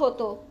ভালো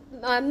হতো।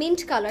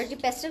 মিন্ট কালার, যে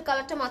পেস্টেল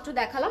কালারটা মাত্র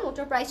দেখালাম,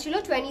 ওটার প্রাইস ছিল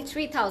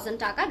 23,000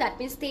 টাকা, দ্যাট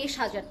মিনস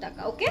 23,000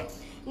 টাকা। ওকে,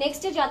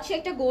 নেক্সটে যাচ্ছে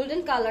একটা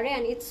গোল্ডেন কালারে,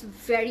 and it's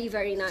very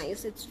very nice,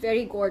 it's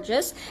very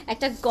gorgeous.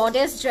 একটা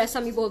গডেস ড্রেস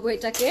আমি বলবো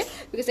এটাকে,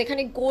 বিকজ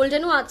এখানে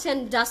গোল্ডেনও আছে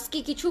অ্যান্ড ডাস্কি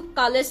কিছু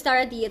কালার্স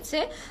তারা দিয়েছে।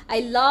 I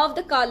love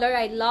the colour,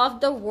 I love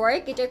the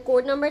work. এটার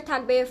কোড নাম্বার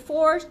থাকবে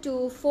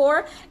 424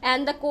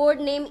 and the code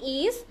name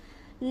is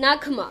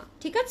নাগমা,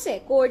 ঠিক আছে।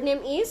 Code name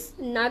is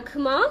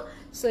নাগমা।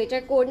 সো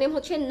এটার কোড নেম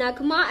হচ্ছে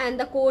নাগমা and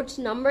the code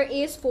number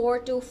is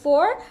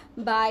 424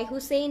 by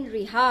Hussain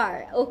রিহার।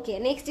 ওকে,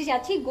 নেক্সটে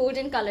যাচ্ছি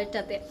গোল্ডেন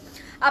কালারটাতে।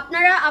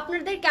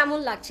 আপনাদের কেমন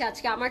লাগছে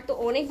আজকে? আমার তো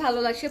অনেক ভালো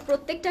লাগছে,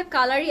 প্রত্যেকটা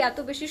কালারই এত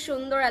বেশি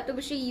সুন্দর, এত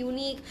বেশি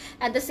unique.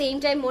 At the same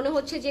time মনে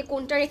হচ্ছে যে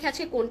কোনটা রেখে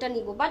আছে কোনটা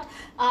নিব, বাট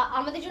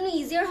আমাদের জন্য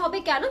ইজিয়ার হবে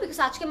কেন, বিকজ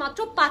আজকে মাত্র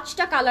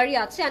 5টা কালারই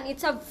আছে and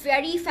it's a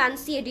very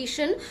fancy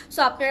addition. So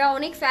আপনারা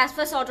অনেক ফাস্ট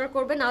ফাস্ট অর্ডার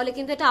করবেন, নাহলে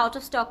কিন্তু এটা আউট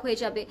অফ স্টক হয়ে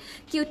যাবে।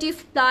 কিউটি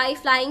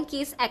ফ্লাইং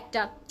কিস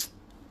একটা,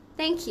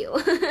 থ্যাংক ইউ।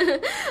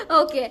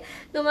 ওকে,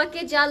 তোমাকে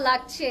যা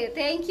লাগছে,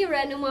 থ্যাংক ইউ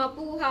রানুমা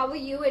আপু, হাউ আর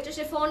ইউ? এটা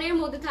শিফনের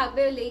মধ্যে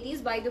থাকবে ladies,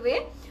 by the way.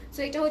 So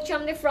এটা হচ্ছে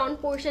আমাদের ফ্রন্ট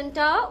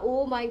পোর্শনটা। ও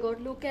মাই god,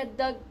 look at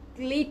the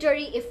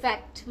glittery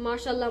effect,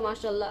 মাশাল্লাহ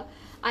মাশাল্লাহ,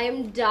 I am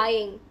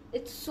dying.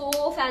 It's so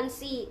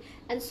fancy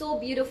and so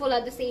beautiful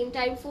at the same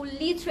time.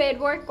 Fully thread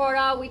work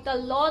kora with a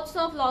lots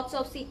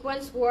of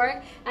sequence work,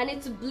 and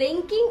it's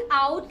blinking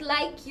out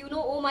like, you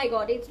know, oh my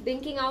god, it's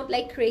blinking out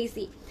like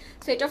crazy.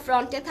 So এটা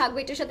ফ্রন্টে থাকবে,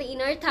 এটার সাথে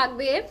inner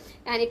থাকবে,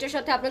 and এটার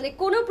সাথে আপনাদের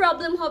কোনো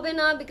প্রবলেম হবে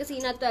না, বিকজ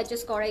ইনার তো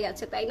অ্যাডজাস্ট করাই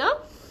আছে, তাই না?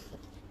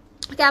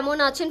 কেমন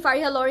আছেন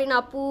ফারিহা লরিন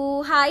আপু?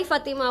 হাই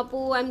ফাতিমা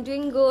আপু, I am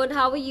doing good,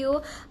 how are you?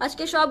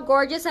 আজকে সব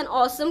গর্জিয়াস অ্যান্ড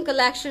অসম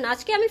কালেকশন।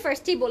 আজকে আমি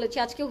ফার্স্টেই বলেছি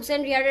আজকে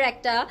হুসেন রিয়ারের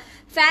একটা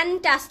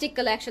ফ্যান্টাস্টিক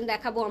কালেকশন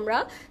দেখাবো আমরা।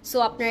 সো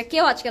আপনারা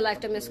কেউ আজকে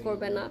লাইভটা মিস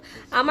করবে না।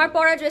 আমার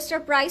পরা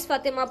ড্রেসটার প্রাইস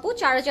ফাতিমা আপু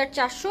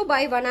 4400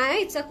 বাই বানায়া,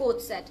 ইটস আ কোট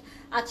সেট।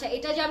 আচ্ছা,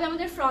 এটা যাবে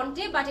আমাদের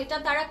ফ্রন্টে, বাট এটা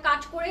তারা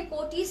কাট করে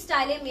কোটি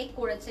স্টাইলে মেক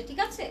করেছে, ঠিক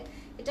আছে?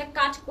 এটা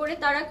কাট করে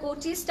তারা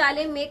কোটি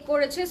স্টাইলে মেক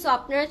করেছে। সো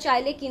আপনারা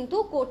চাইলে কিন্তু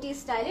কোটি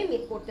স্টাইলে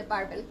মেক করতে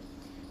পারবেন।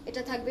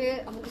 এটা থাকবে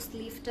আমাদের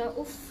স্লিভটা।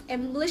 উফ,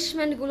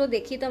 এমব্লিশমেন্ট গুলো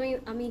দেখি তো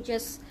আমি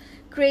জাস্ট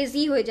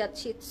ক্রেজি হয়ে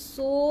যাচ্ছি। It's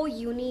so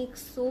unique,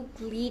 so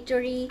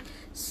glittery,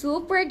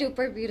 super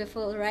duper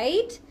beautiful,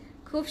 right?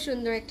 খুব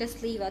সুন্দর একটা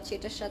স্লিভ আছে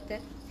এটার সাথে।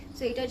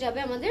 সো এটা যাবে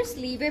আমাদের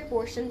স্লিভের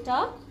পোর্শনটা,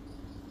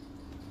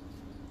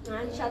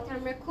 আর সাথে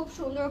আমরা খুব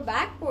সুন্দর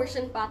ব্যাক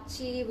পোর্শন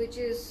পাচ্ছি, which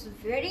is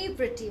very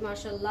pretty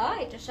মাশাআল্লাহ।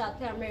 এটার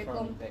সাথে আমরা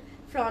এরকম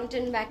ফ্রন্ট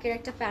এন্ড ব্যাকের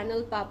একটা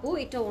প্যানেল পাবো।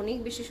 এটা অনেক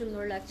বেশি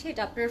সুন্দর লাগছে।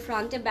 এটা আপনার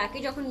ফ্রন্টে ব্যাকে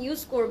যখন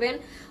ইউজ করবেন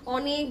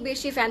অনেক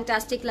বেশি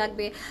ফ্যান্টাস্টিক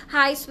লাগবে।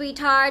 High sweet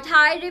heart,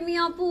 high Rimi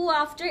আপু,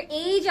 আফটার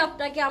এইজ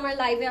আপনাকে আমার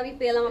লাইভে আমি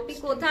পেলাম। আপনি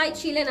কোথায়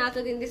ছিলেন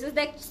এতদিন? This is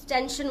the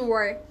extension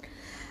word.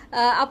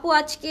 আপু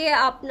আজকে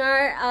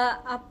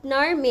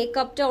আপনার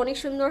মেকআপটা অনেক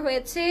সুন্দর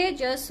হয়েছে,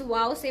 জাস্ট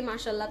ওয়াও, সে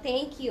মাশাআল্লাহ।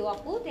 থ্যাংক ইউ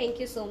আপু, thank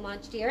you so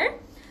much dear.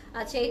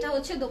 আচ্ছা, এটা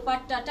হচ্ছে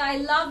দোপাট্টাটা, আই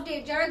লাভড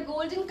ইট। যারা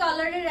গোল্ডেন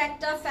কালারের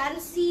একটা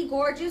ফ্যান্সি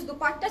গর্জিয়াস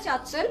দোপাট্টা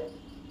চাচ্ছেন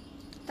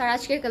তারা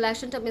আজকের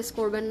কালেকশনটা মিস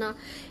করবেন না।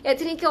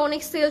 এথনিকে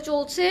অনেক সেল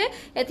চলছে,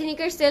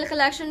 এথনিকের সেল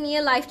কালেকশন নিয়ে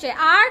লাইভ চাই।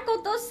 আর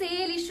কত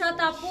সেল ইশরাত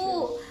আপু?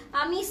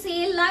 আমি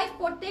সেল লাইভ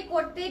করতে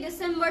করতে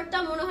ডিসেম্বরটা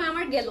মনে হয়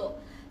আমার গেল।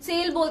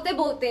 সেল বলতে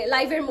বলতে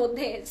লাইভের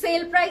মধ্যে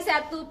সেল প্রাইস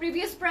এত,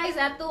 প্রিভিয়াস প্রাইস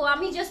এত,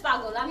 আমি জাস্ট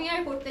পাগল, আমি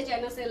আর করতে চাই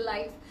না সেল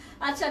লাইভ।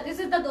 আচ্ছা, this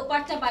is the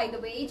dupatta by the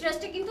way. এই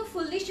ড্রেসটা কিন্তু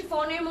ফুললি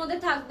শিফনের মধ্যে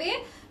থাকবে,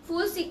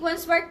 ফুল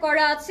সিকোয়েন্স ওয়ার্ক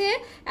করা আছে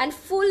এন্ড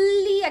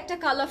ফুললি একটা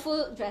কালারফুল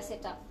ড্রেস।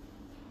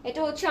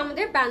 এটা হচ্ছে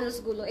আমাদের প্যানেলস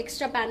গুলো,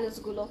 এক্সট্রা প্যানেলস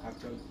গুলো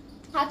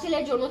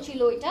হাতের জন্য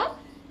ছিল এটা।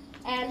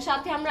 এন্ড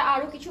সাথে আমরা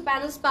আরো কিছু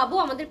প্যানেলস পাবো,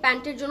 আমাদের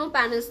প্যান্টের জন্য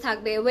প্যানেলস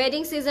থাকবে।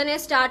 ওয়েডিং সিজনে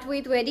start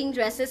with wedding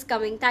dresses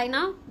coming, তাই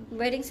না?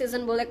 ওয়েডিং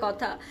সিজন বলে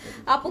কথা।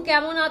 আপু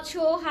কেমন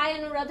আছো? হাই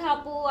অনুরাধা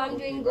আপু, আই এম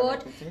ডুইং গুড।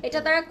 এটা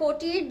তারা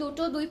কোটির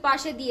দুই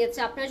পাশে দিয়েছে,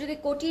 আপনারা যদি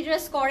কোটি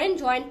ড্রেস করেন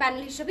জয়েন্ট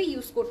প্যানেল হিসেবে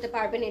ইউজ করতে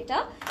পারবেন।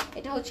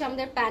 এটা হচ্ছে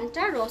আমাদের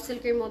প্যান্টটা, র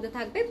সিল্কের মধ্যে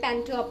থাকবে।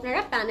 প্যান্টেও আপনারা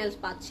প্যানেল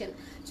পাচ্ছেন,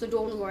 সো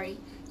ডোন্ট ওয়ারি,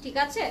 ঠিক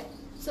আছে?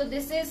 So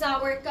this is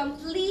our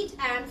complete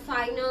and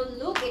final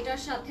look.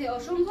 এটার সাথে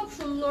অসম্ভব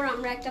সুন্দর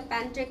আমরা একটা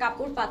প্যান্টের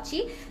কাপড় পাচ্ছি,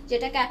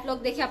 যেটা ক্যাটালগ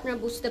দেখে আপনারা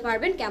বুঝতে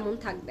পারবেন কেমন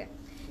থাকবে,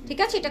 ঠিক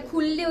আছে? এটা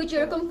খুললে ওই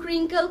যেরকম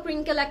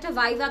ক্রিঙ্কল একটা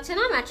ভাইব আছে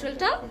না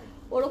ম্যাটেরিয়ালটা,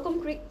 ওরকম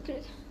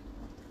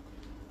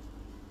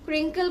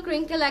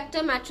ক্রিঙ্কল একটা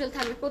ম্যাটেরিয়াল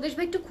থাকবে। প্রদেশ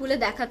ভাই একটু খুলে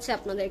দেখাচ্ছে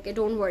আপনাদেরকে,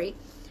 don't worry.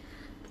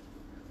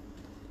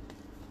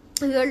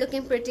 You are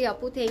looking pretty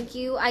আপু, thank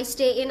you. I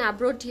stay in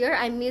abroad here,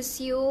 I miss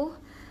you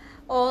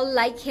all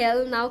like hell.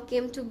 Now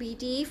came to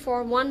BT for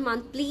 1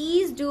 month.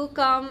 Please do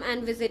come and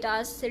visit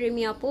us,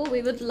 Rimi Apu. We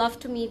would love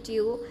to meet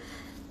you.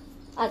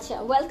 আচ্ছা,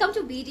 welcome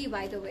to BT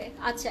by the way.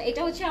 আচ্ছা,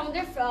 এটা হচ্ছে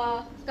আমাদের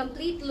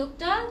complete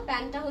লুকটা।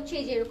 প্যান্টটা হচ্ছে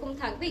এই যে এরকম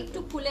থাকবে, একটু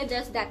খুলে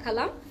জাস্ট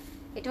দেখালাম।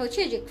 এটা হচ্ছে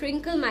এই যে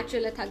ক্রিঙ্কল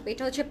ম্যাটেরিয়ালে থাকবে,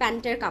 এটা হচ্ছে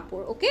প্যান্টের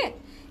কাপড়, ওকে?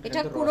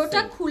 এটা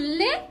পুরোটা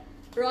খুললে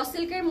র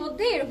সিল্কের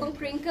মধ্যে এরকম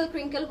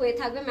ক্রিঙ্কল হয়ে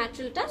থাকবে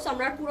ম্যাটেরিয়ালটা। সো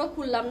আমরা পুরো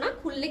খুললাম না,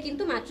 খুললে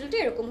কিন্তু ম্যাটেরিয়ালটা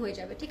এরকম হয়ে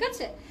যাবে, ঠিক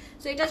আছে?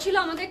 সো এটা ছিল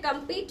আমাদের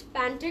কমপ্লিট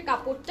প্যান্টের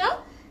কাপড়টা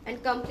এন্ড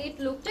কমপ্লিট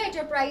লুকটা।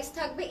 এটার প্রাইস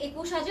থাকবে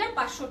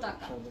 21500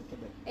 টাকা।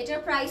 এটার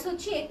প্রাইস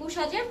হচ্ছে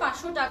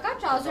 21500 টাকা।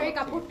 ট্রাউজারের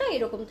কাপড়টা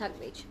এরকম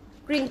থাকবে,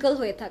 ক্রিঙ্কল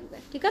হয়ে থাকবে,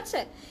 ঠিক আছে?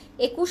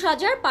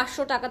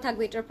 21500 টাকা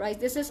থাকবে এটার প্রাইস।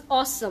 দিস ইজ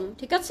অসম,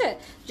 ঠিক আছে?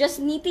 জাস্ট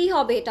নিতেই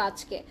হবে এটা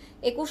আজকে।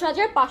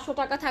 21500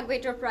 টাকা থাকবে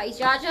এটার প্রাইস।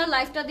 যা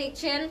লাইভটা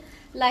দেখছেন,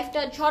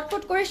 লাইভটা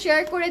ঝটপট করে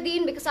শেয়ার করে দিন,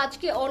 বিকজ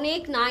আজকে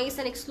অনেক নাইস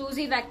এন্ড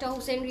এক্সক্লুসিভ একটা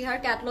হুসেন রিহার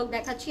ক্যাটালগ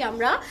দেখাচ্ছি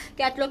আমরা।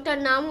 ক্যাটালগটার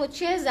নাম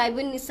হচ্ছে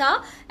জাইবুন নিসা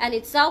and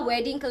it's a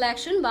wedding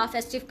collection বা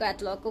ফেস্টিভ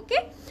ক্যাটালগ, ওকে?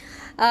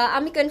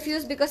 আমি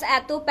কনফিউজ বিকজ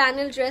এত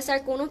প্যানেল ড্রেস আর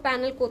কোনো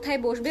প্যানেল কোথায়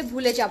বসবে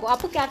ভুলে যাব।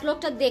 আপু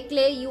ক্যাটালগটা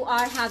দেখলে you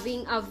are having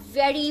a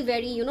very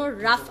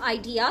rough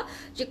idea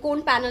যে কোন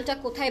প্যানেলটা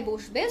কোথায়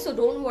বসবে। সো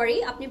ডোন্ট ওয়ারি,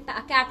 আপনি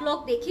ক্যাটালগ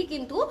দেখে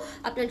কিন্তু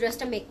আপনার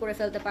ড্রেসটা মেক করে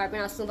ফেলতে পারবেন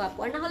আসনু আপু।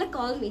 আর না হলে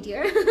কল মি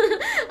ডিয়ার,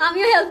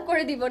 আমিও হেল্প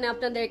করে দিব না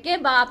আপনাদেরকে,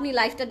 বা আপনি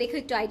লাইভটা দেখে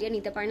একটু আইডিয়া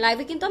নিতে পারেন।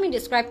 লাইভে কিন্তু আমি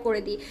ডিসক্রাইব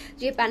করে দিই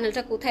যে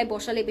প্যানেলটা কোথায়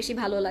বসালে বেশি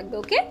ভালো লাগবে,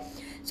 ওকে?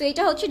 সো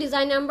এটা হচ্ছে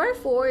ডিজাইন নাম্বার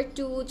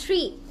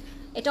 423।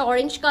 এটা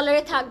অরেঞ্জ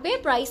কালারে থাকবে,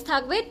 প্রাইস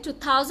থাকবে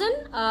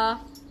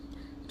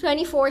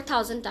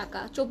 24,000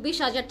 টাকা,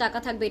 24,000 টাকা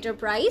থাকবে এটার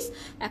প্রাইস।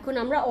 এখন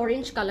আমরা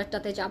অরেঞ্জ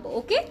কালারটাতে যাব,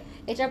 ওকে?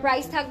 এটার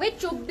প্রাইস থাকবে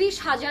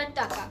 24,000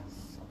 টাকা।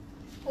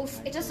 উফ,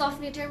 এটা সফট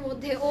নেটের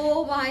মধ্যে, ও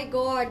মাই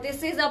god, this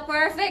is a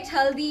perfect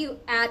healthy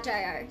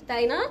attire,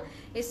 তাই না?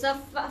 ইটস আ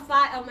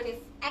মানে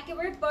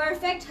একেবারে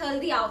পারফেক্ট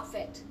হেলদি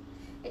আউটফিট।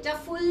 এটা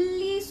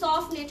ফুললি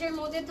সফট নেটের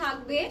মধ্যে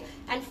থাকবে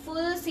এন্ড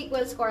ফুল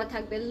সিকোয়েন্স করা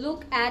থাকবে। লুক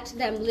অ্যাট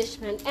দ্য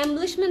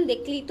এমব্লিশমেন্ট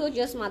দেখলেই তো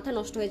জাস্ট মাথা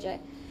নষ্ট হয়ে যায়।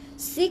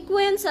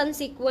 Sequence and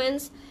sequence,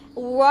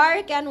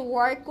 work and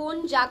work. কোন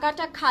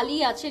জায়গাটা খালি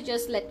আছে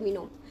জাস্ট লেট মি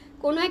নো,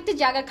 কোনো একটা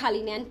জায়গা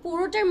খালি নেন,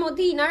 পুরোটার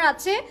মধ্যে ইনার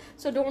আছে,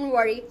 so don't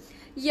worry.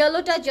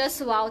 ইয়েলোটা just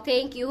wow,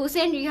 thank you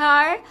Hussain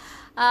রিহার।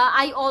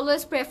 I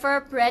always prefer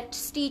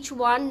prestige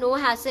one, no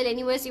hassle,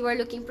 anyways you are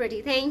looking pretty,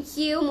 thank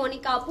you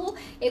Monika আপু।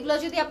 এগুলো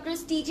যদি আপনার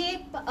স্টিচে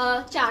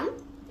চান,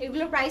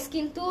 এগুলোর প্রাইস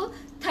কিন্তু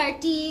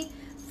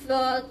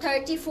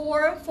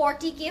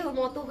 34-40K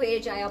মতো হয়ে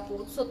যায় আপু,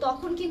 সো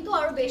তখন কিন্তু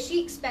আরো বেশি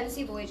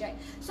এক্সপেন্সিভ হয়ে যায়।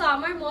 সো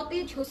আমার মতে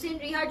হুসেন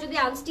রিহার যদি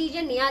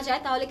আনস্টিচে নেওয়া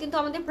যায় তাহলে কিন্তু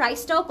আমাদের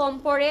প্রাইসটাও কম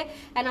পড়ে,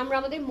 অ্যান্ড আমরা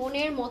আমাদের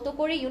মনের মতো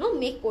করে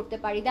মেক করতে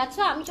পারি। দ্যাটস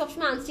ওয়াই আমি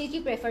সবসময়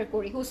আনস্টিচই প্রেফার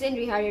করি হুসেন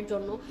রিহারের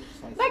জন্য।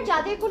 বাট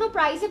যাদের কোনো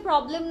প্রাইসে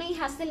প্রবলেম নেই,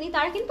 হ্যাসেল নেই,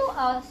 তারা কিন্তু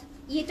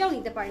ইয়েটাও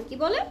নিতে পারেন, কি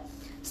বলে,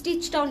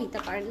 স্টিচটাও নিতে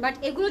পারেন। বাট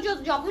এগুলো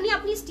যখনই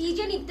আপনি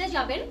স্টিচে নিতে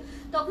যাবেন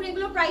তখন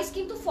এগুলো প্রাইস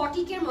কিন্তু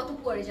 40K এর মতো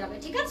পড়ে যাবে,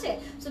 ঠিক আছে?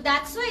 So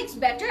that's why it's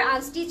better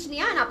unstitch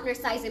নিয়ে আর আপনার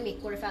সাইজে মেক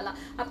করে ফেলা।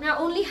 আপনার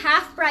অনলি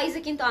হাফ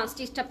প্রাইসে কিন্তু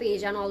আনস্টিচটা পেয়ে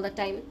যান অল দ্য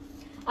টাইম।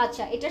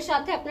 আচ্ছা, এটার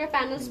সাথে আপনার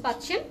প্যানেলস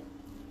পাচ্ছেন,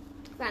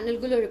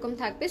 প্যানেলগুলো এরকম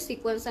থাকবে,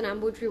 সিকোয়েন্স অ্যান্ড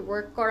এমব্রয়ডারি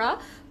ওয়ার্ক করা,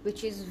 which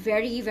is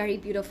very very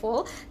beautiful.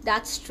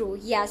 That's true,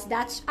 yes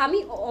that's, আমি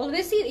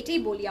অলওয়েজই এটাই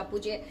বলি আপু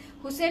যে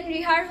হুসেন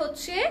রিহার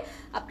হচ্ছে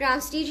আপনার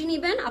আনস্টিচ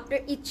নেবেন, আপনার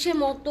ইচ্ছে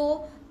মতো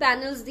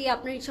প্যানেলস দিয়ে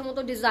আপনার ইচ্ছে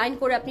মতো ডিজাইন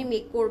করে আপনি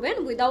মেক করবেন।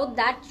 উইদাউট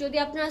দ্যাট যদি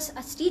আপনার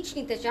স্টিচ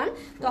নিতে চান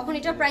তখন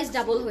এটার প্রাইস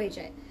ডাবল হয়ে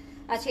যায়।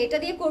 আচ্ছা, এটা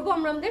দিয়ে করবো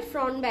আমরা আমাদের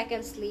front back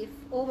and sleeve.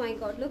 O my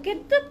god, look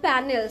at the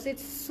panels,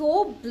 it's so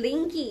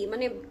ব্লিঙ্কি,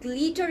 মানে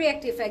গ্লিটারি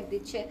একটা ইফেক্ট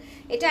দিচ্ছে।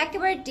 এটা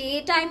একেবারে ডে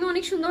টাইমে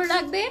অনেক সুন্দর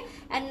লাগবে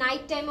অ্যান্ড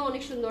নাইট টাইমে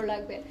অনেক সুন্দর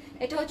লাগবে।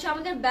 এটা হচ্ছে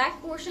আমাদের ব্যাক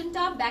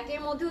পোর্শনটা,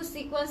 ব্যাকের মধ্যেও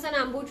সিকোয়েন্স অ্যান্ড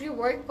এমব্রয়ডারি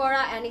ওয়ার্ক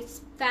করা, অ্যান্ড ইটস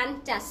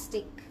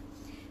ফ্যান্টাস্টিক।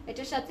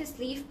 এটার সাথে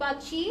স্লিভ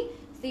পাচ্ছি,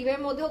 স্লিভের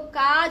মধ্যেও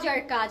কাজ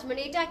আর কাজ, মানে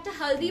এটা একটা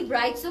হেলদি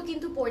ব্রাইডসও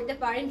কিন্তু পরতে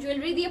পারেন,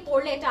 জুয়েলারি দিয়ে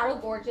পরলে এটা আরো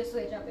গর্জিয়াস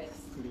হয়ে যাবে।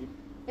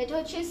 এটা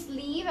হচ্ছে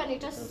স্লিভ এন্ড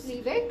এটা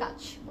স্লিভের কাজ।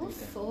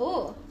 ওফো,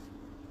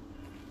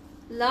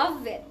 লাভ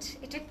ইট।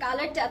 এটা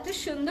কালারটা এত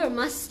সুন্দর,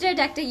 মাস্টার্ড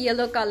একটা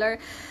ইয়েলো কালার।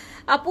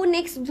 আপু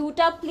নেক্সট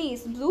ব্লুটা প্লিজ।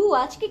 ব্লু,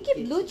 আজকে কি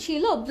ব্লু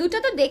ছিল? ব্লুটা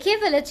তো দেখে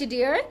ফেলেছি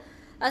ডিয়ার।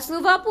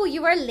 আসনুভা আপু,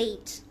 ইউ আর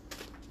লেট।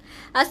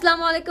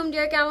 আসসালামু আলাইকুম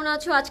ডিয়ার, কেমন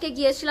আছো? আজকে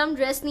গিয়েছিলাম,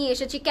 ড্রেস নিয়ে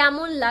এসেছি,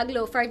 কেমন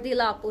লাগলো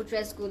ফারদিলা আপু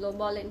ড্রেসগুলো?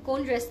 বলেন কোন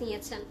ড্রেস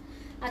নিয়েছেন?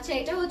 আচ্ছা,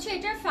 এটা হচ্ছে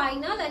এটার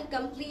ফাইনাল এন্ড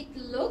কমপ্লিট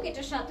লুক।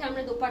 এটার সাথে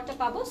আমরা দোপাট্টা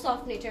পাবো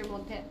সফট নেটের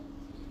মধ্যে,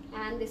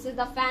 and this is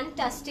the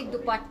fantastic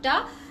dupatta.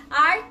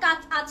 আর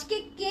আজকে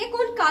কে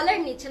কোন কালার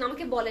নিচ্ছেন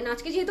আমাকে বলেন।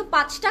 আজকে যেহেতু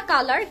 5টা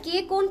কালার, কে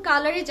কোন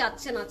কালারে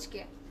যাচ্ছেন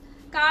আজকে,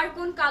 কার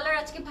কোন কালার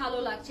আজকে ভালো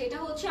লাগছে? এটা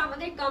হচ্ছে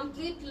আমাদের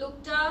কমপ্লিট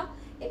লুকটা,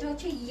 এটা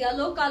হচ্ছে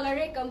ইয়েলো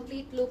কালারের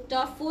কমপ্লিট লুকটা।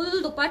 ফুল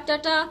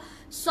দোপাট্টাটা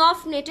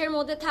সফট নেটের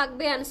মধ্যে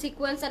থাকবে and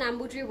sequence and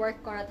embroidery work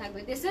করা থাকবে।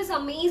 This is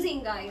amazing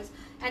guys,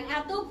 and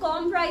এত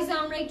কম প্রাইসে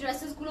আমরা এই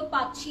ড্রেসেস গুলো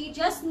পাচ্ছি,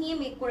 জাস্ট নিয়ে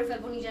মেক করে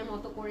ফেলবো নিজের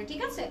মতো করে,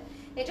 ঠিক আছে?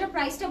 এটার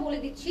প্রাইসটা বলে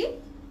দিচ্ছি,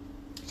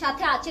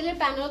 সাথে আঁচলের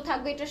প্যানেল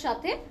থাকবে এটার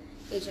সাথে,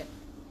 এই যে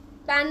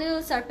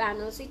প্যানেলস আর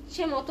প্যানেলস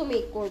ইচ্ছে মতো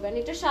মেক করবেন।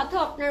 এটার সাথে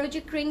আপনার ওই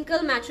যে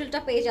ক্রিঙ্কল ম্যাটেরিয়ালটা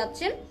পেয়ে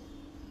যাচ্ছেন।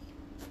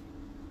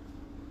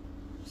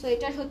 সো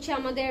এটা হচ্ছে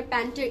আমাদের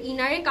প্যান্টের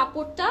ইনারের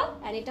কাপড়টা,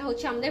 আর এটা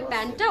হচ্ছে আমাদের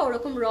প্যান্টটা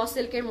ওরকম র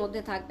সিল্কের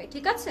মধ্যে থাকবে,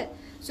 ঠিক আছে?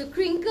 সো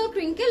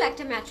ক্রিঙ্কল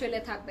একটা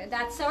ম্যাটেরিয়ালে থাকবে।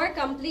 That's our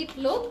complete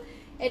look.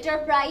 এটার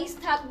প্রাইস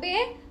থাকবে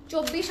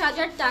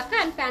 24,000 টাকা,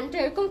 এন্ড প্যান্টটা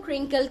এরকম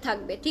ক্রিঙ্কল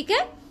থাকবে, ঠিক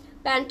আছে?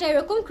 প্যান্টটা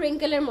এরকম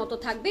ক্রিঙ্কলের মতো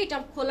থাকবে, এটা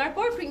খোলার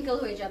পর ক্রিঙ্কল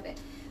হয়ে যাবে।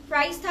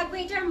 প্রাইস থাকবে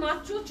এটার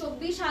মাত্র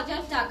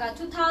 24,000 টাকা,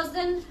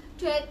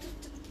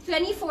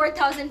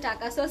 24,000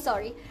 টাকা, সো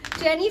সরি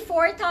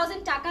 24,000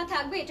 টাকা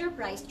থাকবে এটার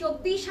প্রাইস।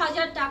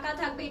 24,000 টাকা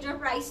থাকবে এটার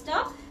প্রাইসটা।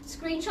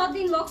 স্ক্রিনশট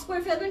দিন, ইনবক্স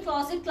করে ফেলবেন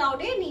ক্লজেট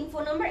ক্লাউডে, নিম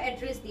ফোন নাম্বার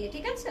অ্যাড্রেস দিয়ে,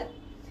 ঠিক আছে?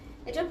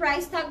 এটার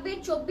প্রাইস থাকবে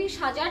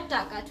 24,000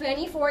 টাকা,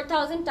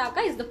 24,000 টাকা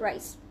ইজ দ্য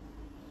প্রাইস।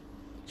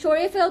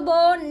 সরিয়ে ফেলবো,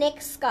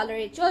 নেক্সট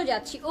কালারে চলে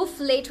যাচ্ছি। উফ,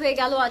 লেট হয়ে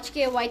গেল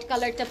আজকে। হোয়াইট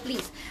কালারটা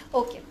প্লিজ।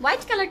 ওকে,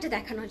 হোয়াইট কালারটা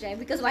দেখানো যায়,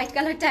 বিকজ হোয়াইট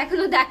কালারটা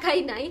এখনো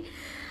দেখাই নাই।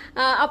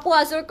 আপু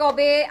আজর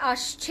কবে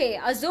আসছে?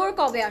 আজর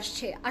কবে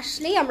আসছে?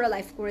 আসলেই আমরা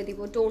লাইভ করে দিব,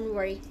 ডোন্ট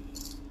ওয়ারি।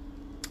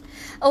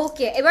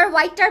 ওকে, এবার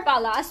হোয়াইটটার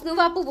পালা।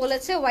 আসনুভা আপু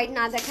বলেছে হোয়াইট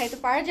না দেখাই তো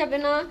পারা যাবে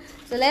না।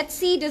 So let's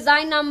see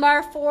design number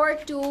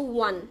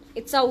 421.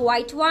 It's a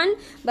white one,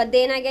 but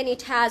then again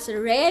it has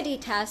red,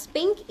 it has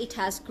pink, it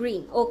has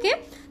green. Okay,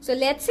 so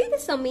let's see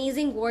this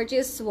amazing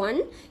gorgeous one.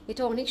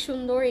 এটা অনেক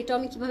সুন্দর, এটা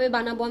আমি কিভাবে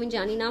বানাবো আমি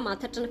জানি না,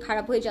 মাথাটা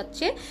খারাপ হয়ে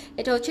যাচ্ছে।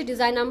 এটা হচ্ছে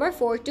ডিজাইন নাম্বার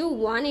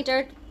 421।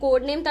 এটার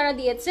কোড নেম তারা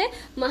দিয়েছে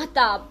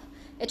মাহতাব,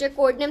 এটার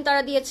কোড নেম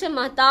তারা দিয়েছে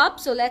Mahtab.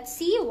 So let's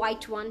see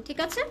white one,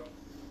 ঠিক আছে?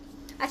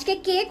 আজকে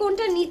কে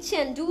কোনটা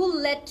নিচ্ছেন do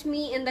let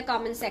me in the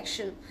comment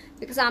section,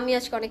 because আমি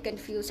আজকে অনেক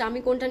কনফিউজ, আমি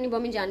কোনটা নিব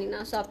আমি জানি না।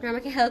 সো আপনারা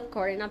আমাকে হেল্প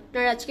করেন,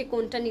 আপনারা আজকে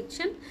কোনটা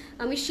নিচ্ছেন,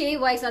 আমি সেই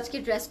ওয়াইজ আজকে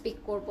ড্রেস পিক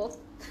করব।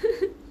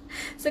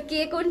 সো কে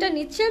কোনটা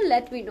নিচ্ছেন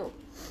লেট মি নো।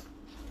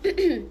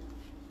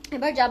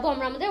 এবার যাবো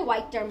আমরা আমাদের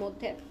হোয়াইটটার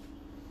মধ্যে।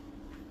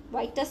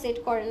 হোয়াইটটা সেট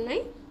করেন নাই,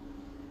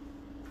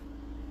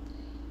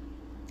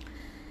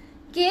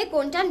 কে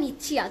কোনটা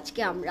নিচ্ছি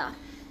আজকে আমরা।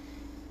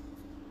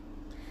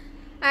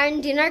 অ্যান্ড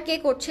ডিনার কে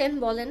করছেন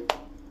বলেন?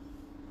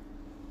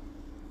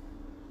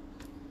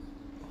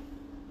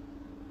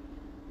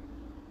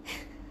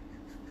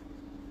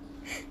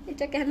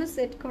 এটা কেন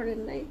সেট করেন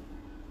নাই?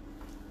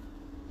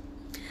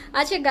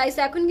 আচ্ছা গাইস,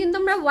 এখন কিন্তু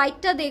আমরা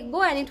হোয়াইটটা দেখবো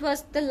and it was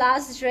the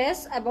last dress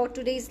about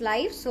today's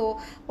life. So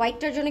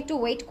হোয়াইটটার জন্য একটু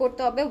ওয়েট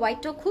করতে হবে।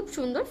 হোয়াইটটাও খুব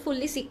সুন্দর,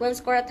 ফুললি সিকোয়েন্স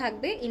করা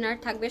থাকবে, ইনার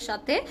থাকবে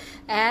সাথে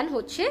অ্যান্ড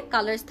হচ্ছে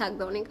কালার্স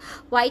থাকবে অনেক।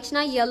 হোয়াইট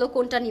না ইয়েলো,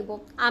 কোনটা নিব?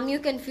 আমিও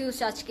কনফিউজ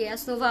আজকে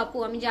আসনোভা আপু,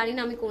 আমি জানি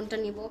না আমি কোনটা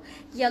নিব।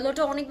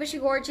 ইয়েলোটা অনেক বেশি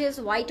গর্জিয়াস,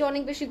 হোয়াইটও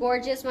অনেক বেশি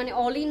গর্জিয়াস, মানে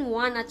অল ইন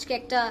ওয়ান আজকে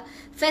একটা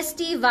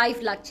ফেস্টিভ ভাইব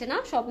লাগছে না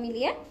সব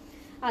মিলিয়ে।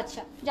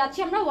 আচ্ছা যাচ্ছি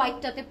আমরা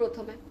হোয়াইটটাতে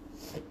প্রথমে।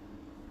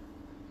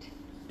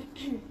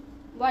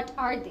 What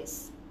are this?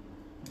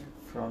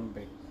 Front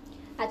back.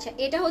 আচ্ছা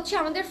এটা হচ্ছে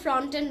আমাদের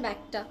ফ্রন্ট এন্ড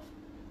ব্যাকটা।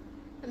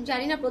 আমি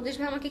জানি না প্রদেশ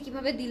ভাই আমাকে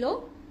কিভাবে দিল,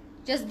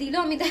 জাস্ট দিল,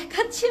 আমি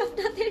দেখাচ্ছি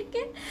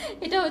আপনাদেরকে।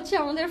 এটা হচ্ছে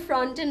আমাদের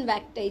ফ্রন্ট এন্ড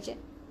ব্যাকটা। এই যে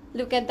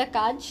লুক এট দ্য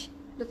কাজ,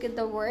 look at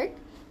the work.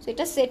 So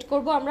এটা সেট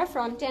করব আমরা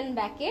ফ্রন্ট এন্ড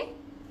ব্যাকে।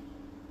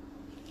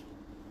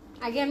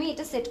 আগে আমি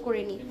এটা সেট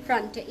করে নিই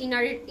ফ্রন্টে,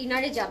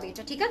 ইনারে যাবে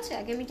এটা, ঠিক আছে?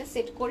 আগে আমি এটা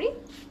সেট করি,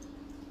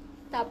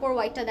 তারপর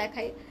হোয়াইটটা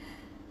দেখাই।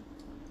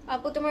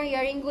 আপু তোমার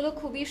ইয়ারিং গুলো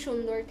খুবই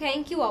সুন্দর,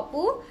 থ্যাংক ইউ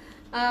আপু।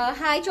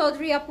 হাই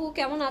চৌধুরী আপু,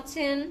 কেমন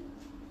আছেন?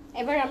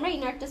 এবার আমরা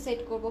ইনারটা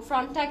সেট করব।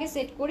 ফ্রন্টটা আগে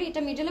সেট করি।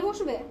 এটা মিডলে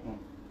বসবে,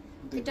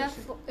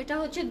 এটা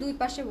হচ্ছে দুই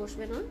পাশে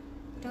বসবে না,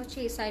 এটা হচ্ছে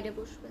এই সাইডে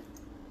বসবে।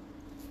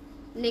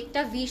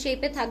 নেকটা ভি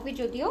শেপে থাকবে,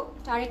 যদিও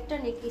আরেকটা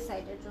নেক এই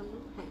সাইডের জন্য।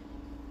 হ্যাঁ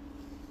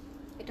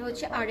এটা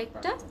হচ্ছে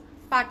আরেকটা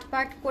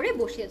পার্ট করে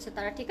বসিয়েছে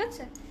তারা, ঠিক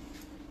আছে?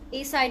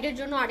 এই সাইডের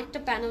জন্য আরেকটা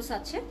প্যানেলস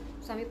আছে,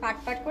 সো আমি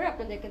পার্ট করে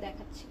আপনাদেরকে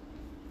দেখাচ্ছি।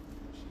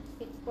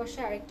 পাশে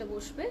আরেকটা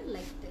বসবে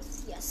লাইক দিস।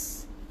 ইয়েস,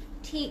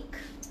 ঠিক।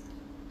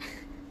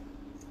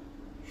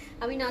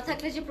 আমি না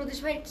থাকলে যে প্রদেশ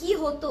ভাইয়ের কি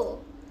হতো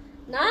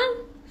না।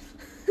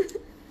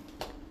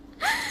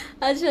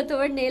 আচ্ছা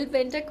তোমার নেল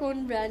পেনটা কোন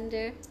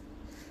ব্র্যান্ডের?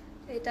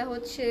 এটা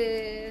হচ্ছে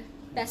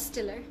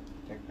প্যাস্টেলার।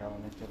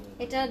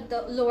 এটা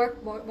লোয়ার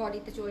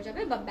বডিতে চলে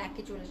যাবে বা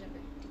ব্যাকে চলে যাবে,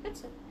 ঠিক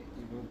আছে?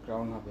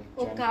 গাউন হবে।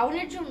 ও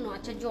গাউনের জন্য,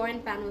 আচ্ছা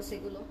জয়েন্ট প্যানেলস,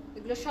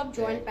 এগুলো সব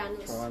জয়েন্ট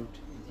প্যানেলস।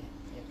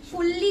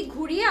 ফুললি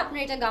ঘুরিয়ে আপনি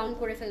এটা গাউন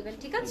করে ফেলবেন,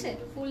 ঠিক আছে?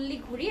 ফুললি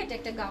ঘুরিয়ে এটা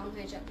একটা গাউন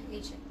হয়ে যাবে।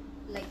 এই যে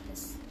লাইক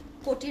দিস,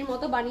 কোটির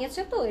মতো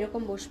বানিয়েছে তো,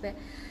 এরকম বসবে।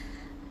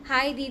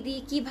 হাই দিদি,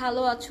 কি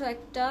ভালো আছো?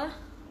 একটা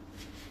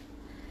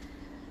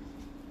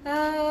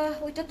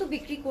ওইটা তো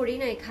বিক্রি করি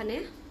না এখানে,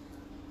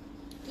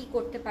 কি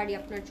করতে পারি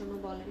আপনার জন্য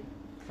বলেন?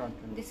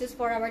 দিস ইজ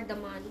ফর আওয়ার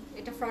দামান।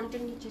 এটা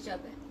ফ্রন্টের নিচে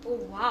যাবে। ও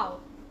ওয়াও,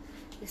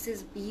 দিস ইজ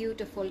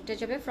বিউটিফুল। এটা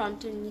যাবে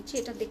ফ্রন্টের নিচে।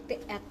 এটা দেখতে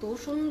এত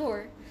সুন্দর,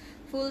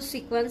 ফুল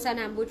সিকোয়েন্স অ্যান্ড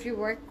এমব্রয়ডারি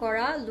ওয়ার্ক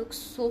করা, looks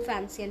so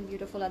fancy and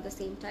beautiful at the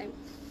same time.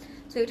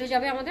 So এটা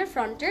যাবে আমাদের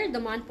ফ্রন্টের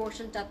দামান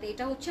পোর্শনটাতে।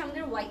 এটা হচ্ছে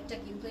আমাদের হোয়াইটটা,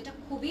 কিন্তু এটা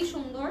খুবই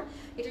সুন্দর।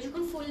 এটা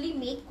যখন ফুললি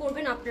মেক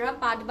করবেন আপনারা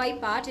part by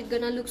part, it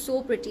gonna look so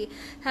pretty.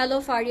 Hello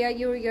Faria,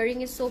 your earring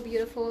is so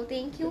beautiful,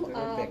 thank you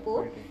আপু।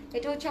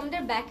 এটা হচ্ছে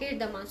আমাদের ব্যাকের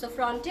দামান। সো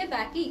ফ্রন্টে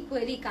ব্যাকে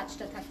ইকুয়ালি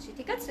কাজটা থাকছে,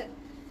 ঠিক আছে?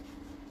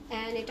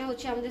 এন্ড এটা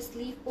হচ্ছে আমাদের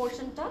স্লিভ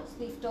পোর্শনটা।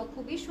 স্লিভটাও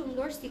খুবই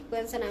সুন্দর,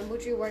 সিকোয়েন্স এন্ড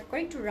এমব্রয়ডারি ওয়ার্ক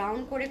করে একটু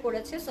রাউন্ড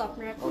করেছে। সো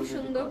আপনারা খুব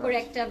সুন্দর করে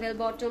একটা বেল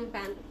বটম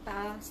প্যান্ট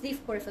স্লিভ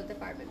করে ফেলতে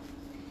পারবেন।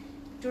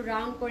 একটু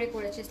রাউন্ড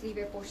করেছে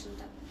স্লিভের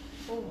পোর্শনটা।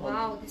 ও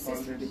ওয়াও, দিস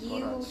ইজ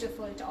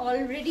বিউটিফুল। এটা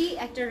অলরেডি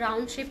একটা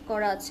রাউন্ড শেপ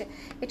করা আছে।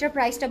 এটার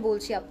প্রাইসটা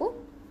বলছি আপু,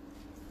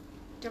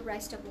 এটার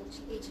প্রাইসটা বলছি।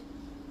 এই যে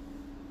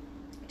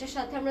এটার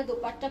সাথে আমরা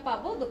দোপাট্টা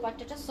পাবো।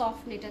 দোপাট্টাটা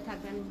সফট নেটে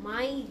থাকবে।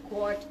 মাই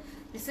god,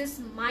 this is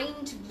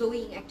mind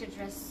blowing একটা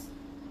dress.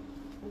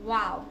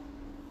 Wow,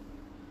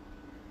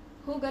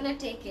 who gonna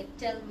take it,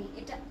 tell me?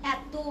 এটা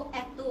এত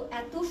এত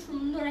এত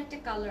সুন্দর একটা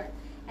কালার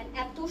এন্ড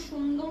এত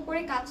সুন্দর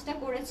করে কাজটা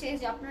করেছে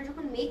যে আপনারা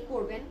যখন মেক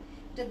করবেন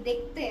এটা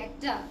দেখতে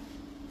একটা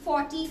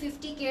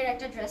 40-50 কে এর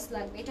একটা ড্রেস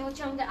লাগবে। এটা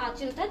হচ্ছে আমাদের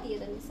আঁচলটা, দিয়ে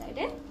দেন এই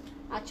সাইডে।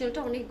 আঁচলটা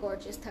অনেক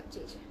গর্জিয়াস থাকছে।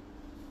 এই যে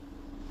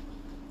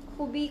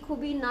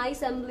খুবই নাইস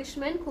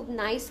এমব্লিশমেন্ট, খুব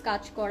নাইস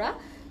কাজ করা।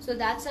 So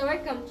that's our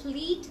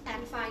complete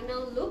and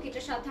final look.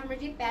 এটার সাথে আমরা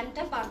যে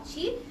প্যান্টটা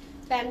পাচ্ছি,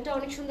 প্যান্টটা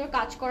অনেক সুন্দর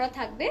কাজ করা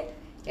থাকবে,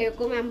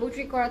 এরকম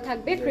এমব্রয়ডারি করা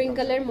থাকবে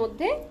ক্রিঙ্কলের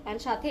মধ্যে,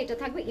 এন্ড সাথে এটা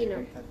থাকবে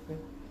ইনার,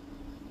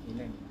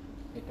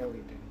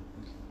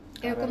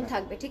 এরকম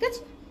থাকবে, ঠিক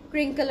আছে?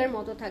 ক্রিঙ্কলের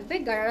মতো থাকবে,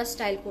 গারারা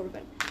স্টাইল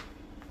করবেন।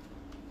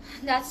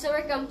 That's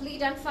our complete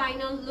and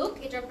final look.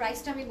 এটার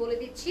প্রাইসটা আমি বলে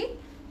দিচ্ছি।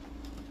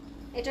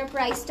 এটার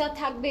প্রাইসটা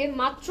থাকবে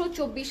মাত্র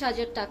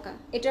 24,000 টাকা।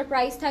 এটার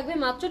প্রাইস থাকবে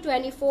মাত্র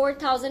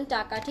 24,000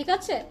 টাকা, ঠিক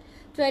আছে?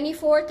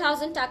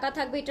 24,000 টাকা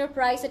থাকবে এটার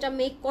প্রাইস। এটা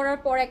মেক করার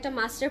পর একটা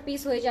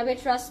মাস্টারপিস হয়ে যাবে,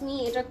 ট্রাস্ট মি।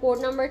 এটার কোড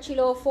নাম্বার ছিল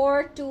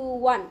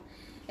 421।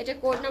 এটা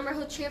কোড নাম্বার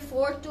হচ্ছে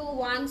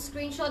 421।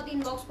 স্ক্রিনশট দিন,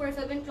 ইনবক্স করে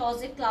ফেলবেন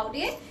ক্লজেট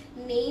ক্লাউডে,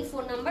 নেই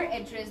ফোন নাম্বার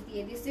অ্যাড্রেস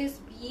দিয়ে। This is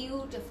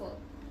beautiful,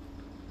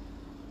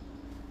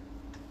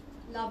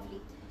 lovely.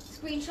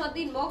 Screenshot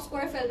দিন, ইনবক্স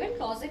করে ফেলবেন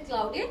ক্লজেট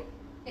ক্লাউডে।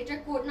 এটার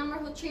কোড নাম্বার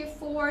হচ্ছে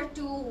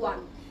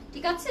 421,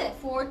 ঠিক আছে?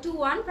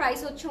 421, প্রাইস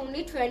হচ্ছে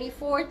অনলি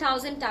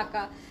 24,000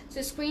 টাকা। সো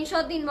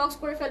স্ক্রিনশট দিয়ে ইনবক্স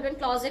করে ফেলবেন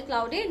closet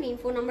ক্লাউডে name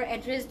phone number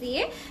address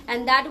দিয়ে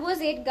and that was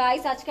it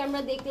guys আজকে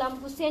আমরা দেখলাম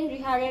হুসেন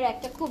রিহারের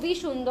একটা খুবই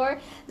সুন্দর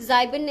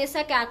জাইবেন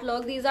Nessa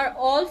catalogue these are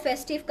all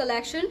festive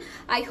collection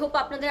I hope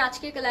আপনাদের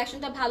আজকের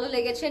কালেকশনটা ভালো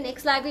লেগেছে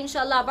নেক্সট লাইভ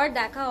ইনশাল্লাহ আবার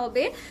দেখা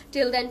হবে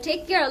টিল দেন টেক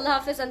কেয়ার আল্লাহ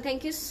হাফেজ and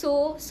thank you so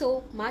so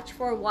much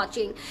for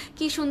watching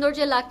কি সুন্দর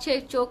যে লাগছে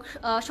চোখ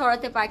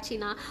সরাতে পারছি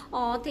না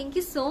thank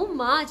you so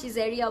much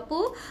Jerry আপু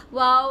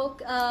ওয়াও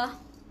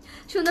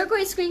সুন্দর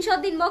করে স্ক্রিনশট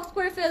দিয়ে ইনবক্স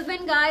করে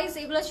ফেলবেন গাইস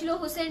এগুলো ছিল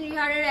হুসেন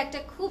রিহারের একটা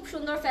খুব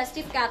সুন্দর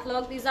festive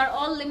catalogue these are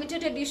all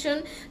limited edition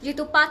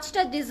যেহেতু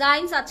 5টা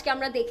ডিজাইনস আজকে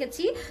আমরা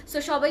দেখেছি সো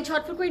সবাই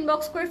ঝটফট করে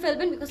ইনবক্স করে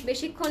ফেলবেন বিকজ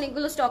বেশিক্ষণ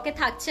এগুলো স্টকে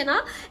থাকছে না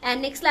অ্যান্ড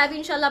নেক্সট লাইভ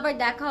ইনশাল্লাহ আবার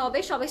দেখা হবে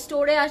সবাই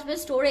স্টোরে আসবে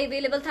স্টোরে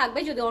অ্যাভেলেবল থাকবে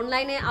যদি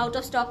অনলাইনে আউট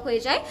অফ স্টক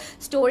হয়ে যায়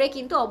স্টোরে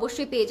কিন্তু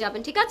অবশ্যই পেয়ে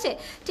যাবেন ঠিক আছে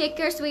take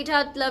care sweet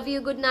heart love you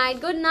good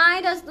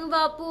night আসনুবা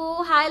আপু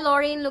high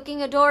লরিন looking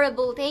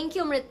adorable thank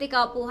you মৃত্তিকা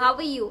আপু how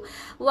are you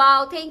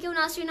wow thank you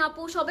Nasrin আপু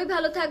সবাই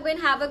ভালো থাকবেন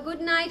have a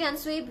good night and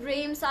sweet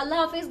dreams আল্লাহ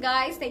হাফেজ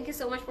guys thank you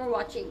so much for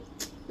watching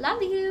love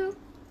you